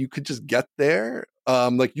eventually, you could just get there.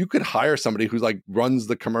 Like you could hire somebody who's like runs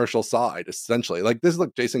the commercial side essentially. Like this is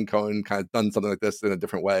like Jason Cohen kind of done something like this in a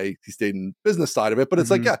different way. He stayed in business side of it, but it's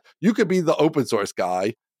like, yeah, you could be the open source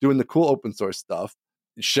guy doing the cool open source stuff,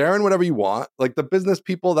 sharing whatever you want. Like the business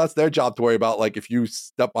people, that's their job to worry about. Like if you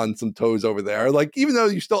step on some toes over there, like even though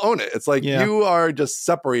you still own it, it's like you are just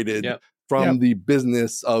separated from the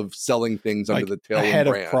business of selling things like under the Tailwind head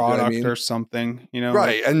brand, of product, you know what I mean? or something, you know,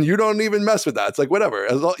 right? And you don't even mess with that. It's like whatever.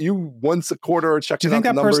 As long, you once a quarter are checking out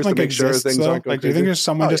the numbers to make sure things aren't going like, do you think there's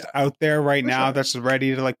someone just yeah. out there right now that's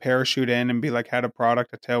ready to like parachute in and be like head of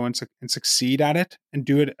product at Tailwind and succeed at it and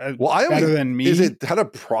do it better than me? Is it head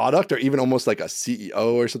of product or even almost like a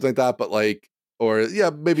CEO or something like that? But like, or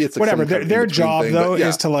maybe it's like whatever. Their job thing, though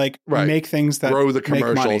is to like make things that grow the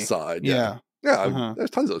commercial make money. side. Yeah.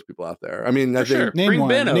 There's tons of those people out there. I mean, I think bring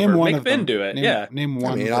Ben over, make Ben do it. Name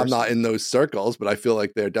one. I mean, I'm not in those circles, but I feel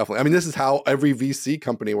like they're definitely. I mean, this is how every VC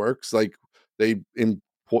company works. Like they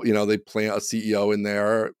they plant a CEO in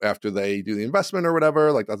there after they do the investment or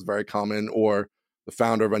whatever. Like that's very common. Or the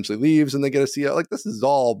founder eventually leaves and they get a CEO. Like this is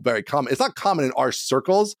all very common. It's not common in our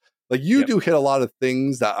circles. Like you do hit a lot of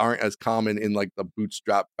things that aren't as common in like the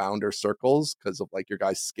bootstrap founder circles because of like your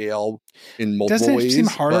guys' scale in multiple ways. Doesn't it seem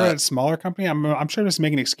harder at a smaller company? I'm sure I'm just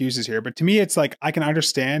making excuses here, but to me, it's like I can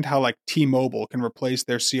understand how like T-Mobile can replace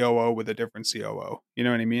their COO with a different COO. You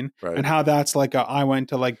know what I mean? Right. And how that's like I went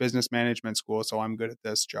to like business management school, so I'm good at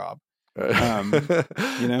this job. You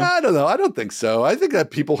know, I don't know. I don't think so. I think that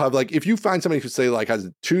people have like if you find somebody who say like has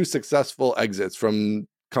 2 successful exits from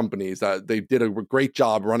companies that they did a great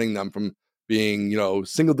job running them from being,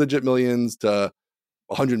 single digit millions to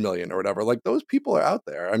 100 million or whatever. Like those people are out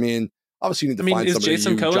there. I mean, obviously you need to find somebody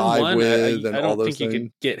Jason you Cohen jive one? with and I all don't those think you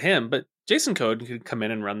things. could get him, but Jason Cohen could come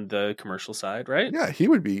in and run the commercial side, right? Yeah, he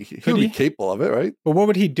would be. He would be capable of it, right? But what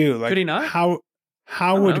would he do? Like, could he not? How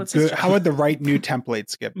would the right new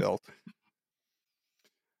templates get built?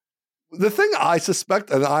 The thing I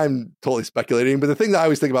suspect, and I'm totally speculating, but the thing that I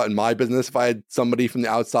always think about in my business, if I had somebody from the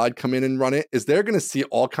outside come in and run it, is they're going to see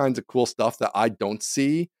all kinds of cool stuff that I don't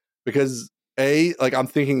see because like I'm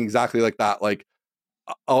thinking exactly like that. Like,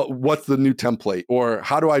 what's the new template? Or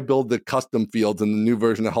how do I build the custom fields in the new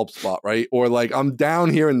version of HelpSpot, right? Or like I'm down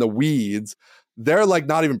here in the weeds. They're like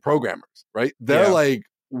not even programmers, right? They're like,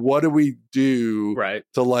 what do we do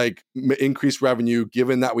to like increase revenue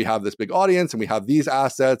given that we have this big audience and we have these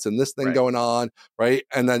assets and this thing going on, right?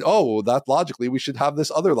 And then, that logically we should have this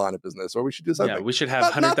other line of business or we should do something. Yeah, we should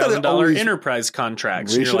have $100,000 enterprise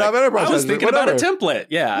contracts. We should have enterprise. I was thinking about a template.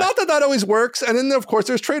 Yeah. Not that always works. And then of course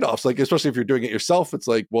there's trade-offs. Like, especially if you're doing it yourself, it's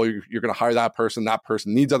like, well, you're going to hire that person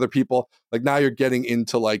needs other people. Like now you're getting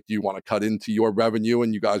into like, do you want to cut into your revenue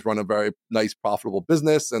and you guys run a very nice, profitable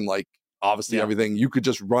business and like, obviously everything you could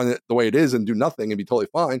just run it the way it is and do nothing and be totally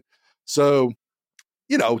fine. So,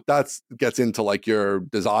 that gets into like your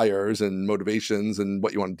desires and motivations and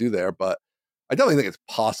what you want to do there. But I definitely think it's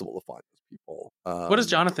possible to find those people. What does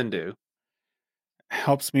Jonathan do?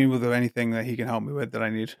 Helps me with anything that he can help me with that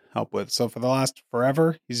I need help with. So for the last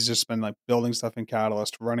forever, he's just been like building stuff in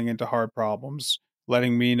Catalyst, running into hard problems,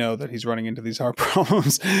 letting me know that he's running into these hard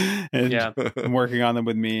problems and working on them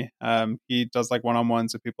with me. He does like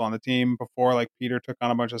one-on-ones with people on the team. Before like Peter took on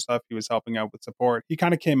a bunch of stuff, he was helping out with support. He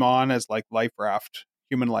kind of came on as like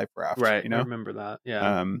human life raft. Right. You know? I remember that.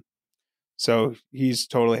 Yeah. So he's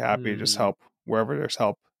totally happy to just help wherever there's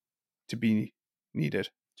help to be needed.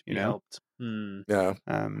 You know? Helped. Yeah.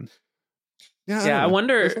 I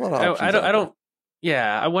wonder.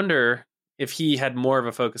 I wonder if he had more of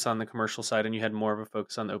a focus on the commercial side and you had more of a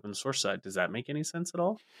focus on the open source side. Does that make any sense at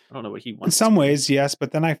all? I don't know what he wants. In some ways, yes,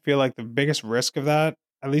 but then I feel like the biggest risk of that,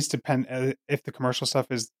 at least if the commercial stuff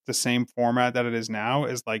is the same format that it is now,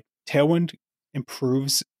 is like Tailwind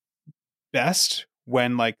improves best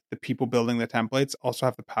when like the people building the templates also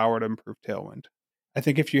have the power to improve Tailwind. I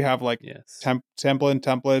think if you have like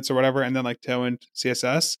templates or whatever, and then like Tailwind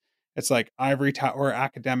CSS, it's like ivory or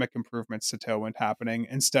academic improvements to Tailwind happening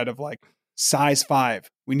instead of like size 5.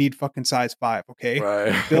 We need fucking size 5. Okay.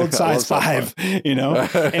 Right. Build size 5,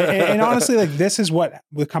 and honestly, like this is what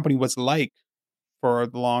the company was like for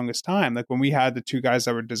the longest time. Like when we had the 2 guys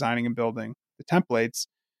that were designing and building the templates,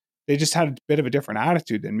 they just had a bit of a different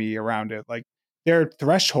attitude than me around it. Like their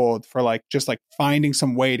threshold for like, just like finding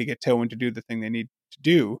some way to get Tailwind to do the thing they need to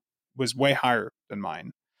do was way higher than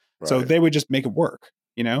mine. Right. So they would just make it work,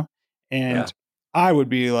 and I would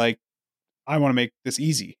be like, I want to make this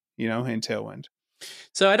easy, in Tailwind.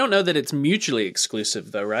 So I don't know that it's mutually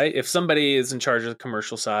exclusive though, right? If somebody is in charge of the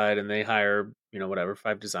commercial side and they hire,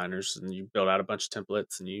 5 designers and you build out a bunch of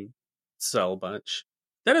templates and you sell a bunch,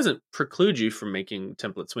 preclude you from making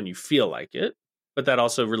templates when you feel like it, but that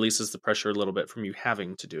also releases the pressure a little bit from you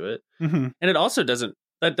having to do it. Mm-hmm. And it also doesn't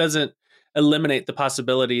eliminate the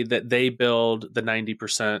possibility that they build the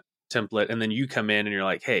 90% template and then you come in and you're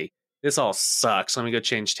like, hey, this all sucks. Let me go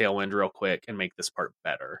change Tailwind real quick and make this part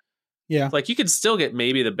better. Yeah. Like you could still get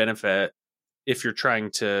maybe the benefit if you're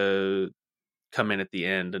trying to come in at the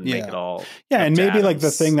end and make it all. Yeah. And maybe like the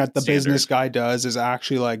Adam's thing that the standard. business guy does is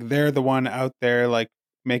actually like, they're the one out there, like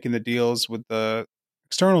making the deals with the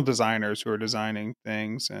external designers who are designing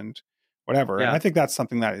things and whatever. Yeah. And I think that's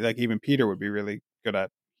something that like even Peter would be really good at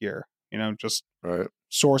here, just Right.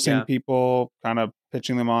 sourcing people, kind of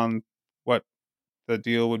pitching them on what the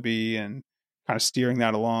deal would be and kind of steering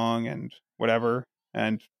that along and whatever,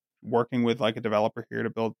 and working with like a developer here to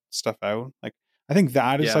build stuff out. Like, I think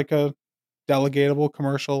that is like a delegatable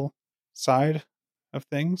commercial side of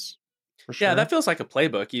things. For sure. Yeah, that feels like a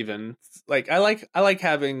playbook even. Like I like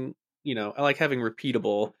having, I like having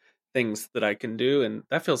repeatable things that I can do, and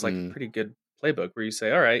that feels like a pretty good playbook where you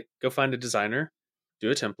say, all right, go find a designer,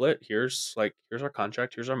 do a template. Here's our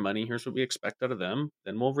contract, here's our money, here's what we expect out of them.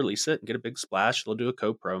 Then we'll release it and get a big splash. They'll do a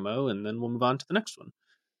co-promo and then we'll move on to the next one.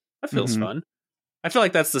 That feels fun. I feel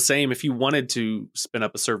like that's the same if you wanted to spin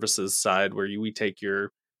up a services side where we take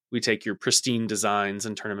your pristine designs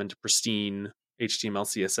and turn them into pristine HTML,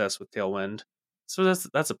 CSS with Tailwind. So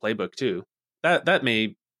that's a playbook too. That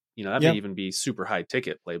may may even be super high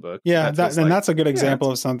ticket playbook. Yeah, that's a good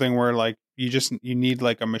example of something where like you need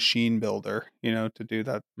like a machine builder, to do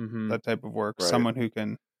that that type of work. Right. Someone who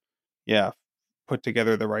can, put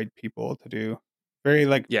together the right people to do very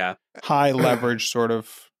like high leverage sort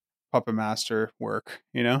of puppet master work,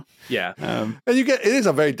 Yeah. And it is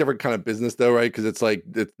a very different kind of business though, right? Because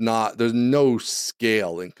there's no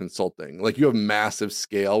scale in consulting. Like you have massive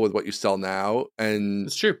scale with what you sell now. And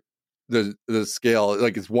it's true. The scale,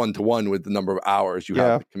 like it's 1-to-1 with the number of hours you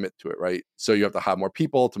have to commit to it, right? So you have to have more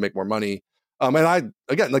people to make more money. And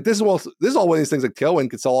this is all one of these things like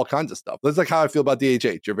Tailwind could sell all kinds of stuff. That's like how I feel about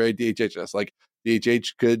DHH. You're very DHH-ness. Like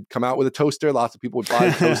DHH could come out with a toaster. Lots of people would buy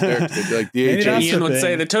a toaster. They'd be like, DHH. Ian would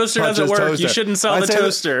say the toaster doesn't work. Toaster. You shouldn't sell the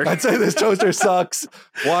toaster. I'd say this toaster sucks.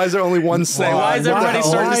 Why is there only one slot? Why is everybody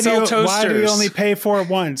starting to sell toasters? Why do you only pay for it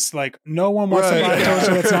once? Like no one wants to buy a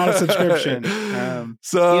toaster that's not a subscription.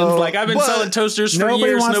 So Ian's like, I've been selling toasters for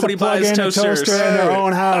years. Nobody buys toasters in their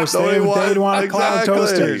own house. They want cloud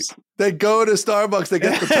toasters. They go to Starbucks, they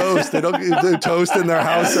get the toast. They don't do toast in their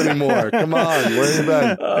house anymore. Come on, where have you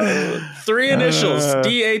been? 3 initials,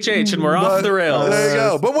 DHH, and we're off the rails. There you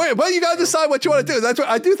go. But you got to decide what you want to do. That's what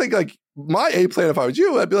I do think. Like my A plan, if I was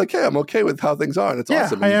you, I'd be like, hey, I'm okay with how things are, and it's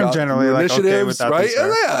awesome. I am generally like okay with that, right?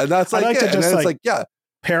 And that's like, I like to just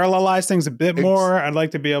parallelize things a bit more. I'd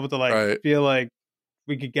like to be able to feel like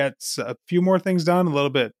we could get a few more things done a little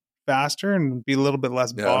bit faster and be a little bit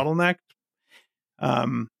less bottlenecked.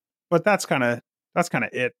 But that's kind of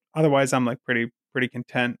it. Otherwise, I'm like pretty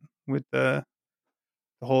content with the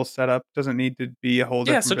whole setup. Doesn't need to be a whole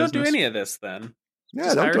different so don't business. do any of this then. Yeah,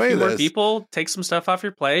 just don't hire do a any few of more this. people, take some stuff off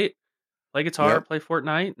your plate, play guitar, play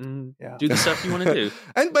Fortnite, and do the stuff you want to do.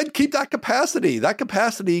 But keep that capacity. That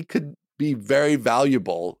capacity could be very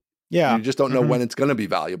valuable. Yeah, you just don't know when it's going to be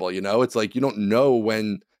valuable. It's like you don't know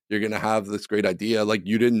when you're going to have this great idea. Like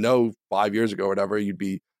you didn't know 5 years ago or whatever you'd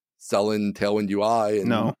be selling Tailwind UI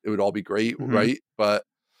and it would all be great, right? But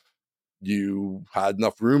you had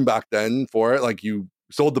enough room back then for it. Like you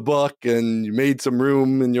sold the book and you made some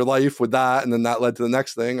room in your life with that, and then that led to the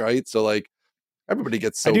next thing, right? So like everybody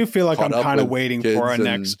gets I do feel like I'm kind of waiting for a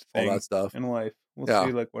next thing all that stuff in life. We'll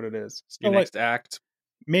see like what it is. Still next act.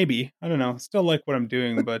 Maybe. I don't know. Still like what I'm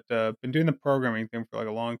doing, but been doing the programming thing for like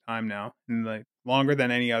a long time now, and like longer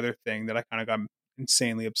than any other thing that I kind of got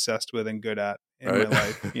insanely obsessed with and good at in my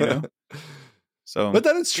life, So, but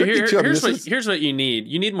then it's tricky too. Here's what you need.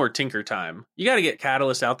 You need more tinker time. You got to get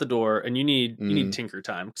Catalyst out the door, and you need tinker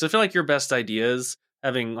time, because I feel like your best ideas,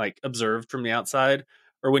 having like observed from the outside,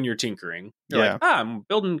 are when you're tinkering. You're like, I'm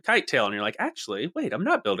building Kite Tail, and you're like, actually, wait, I'm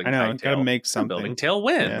not building. I know, Kite Tail. Gotta make something. I'm building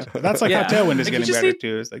Tailwind. Yeah. That's like how Tailwind is getting better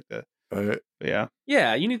too. It's like the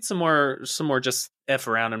yeah. You need some more just F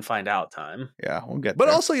around and find out time. Yeah, we'll get. But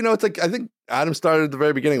there. also, it's like I think Adam started at the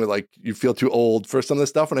very beginning with like you feel too old for some of this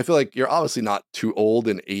stuff, and I feel like you're obviously not too old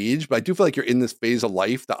in age, but I do feel like you're in this phase of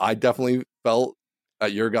life that I definitely felt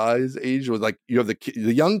at your guys' age. Was like you have the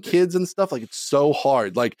young kids and stuff. Like it's so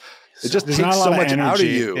hard. Like it just takes so much out of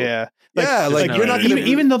you. Yeah. Like you're not gonna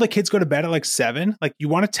even though the kids go to bed at like 7, like you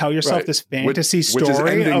want to tell yourself this fantasy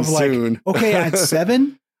story of like, okay, at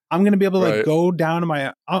 7, I'm going to be able to like go down to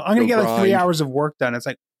my, I'm going to get like 3 hours of work done. It's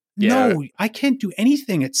like, no, I can't do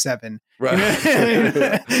anything at 7. Right. You know what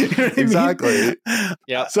I mean? Exactly.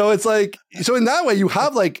 Yeah. So it's like, so in that way, you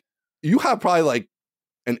have probably like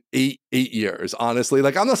an 8 years, honestly.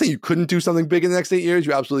 Like, I'm not saying you couldn't do something big in the next 8 years.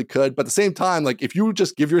 You absolutely could. But at the same time, like, if you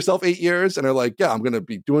just give yourself 8 years and are like, yeah, I'm going to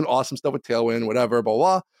be doing awesome stuff with Tailwind, whatever, blah,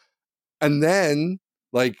 blah. And then,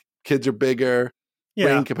 like, kids are bigger,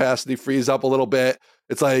 brain capacity frees up a little bit.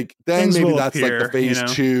 It's like, then Things maybe will that's appear, like the phase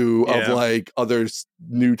 2 of like other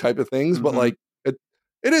new type of things. But like,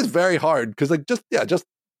 it is very hard because like, just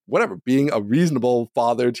whatever, being a reasonable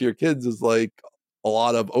father to your kids is like a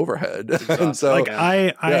lot of overhead. And so like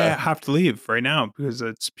I have to leave right now because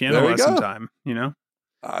it's piano lesson time, you know?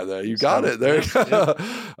 There you got it. There you go.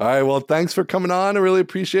 All right. Well, thanks for coming on. I really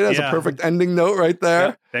appreciate it. That's a perfect ending note right there.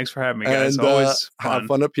 Yeah. Thanks for having me, guys. And, always fun. Have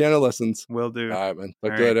fun at piano lessons. Will do. All right, man.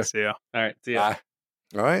 Talk to you later. See ya. All right. See ya. Bye.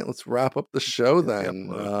 All right. Let's wrap up the show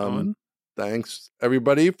then. Thanks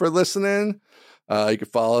everybody for listening. You can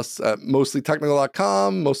follow us at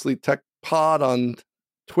mostlytechnical.com, Mostly Tech Pod on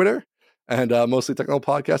Twitter, and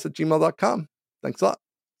mostlytechnicalpodcast@gmail.com. Thanks a lot.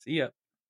 See ya.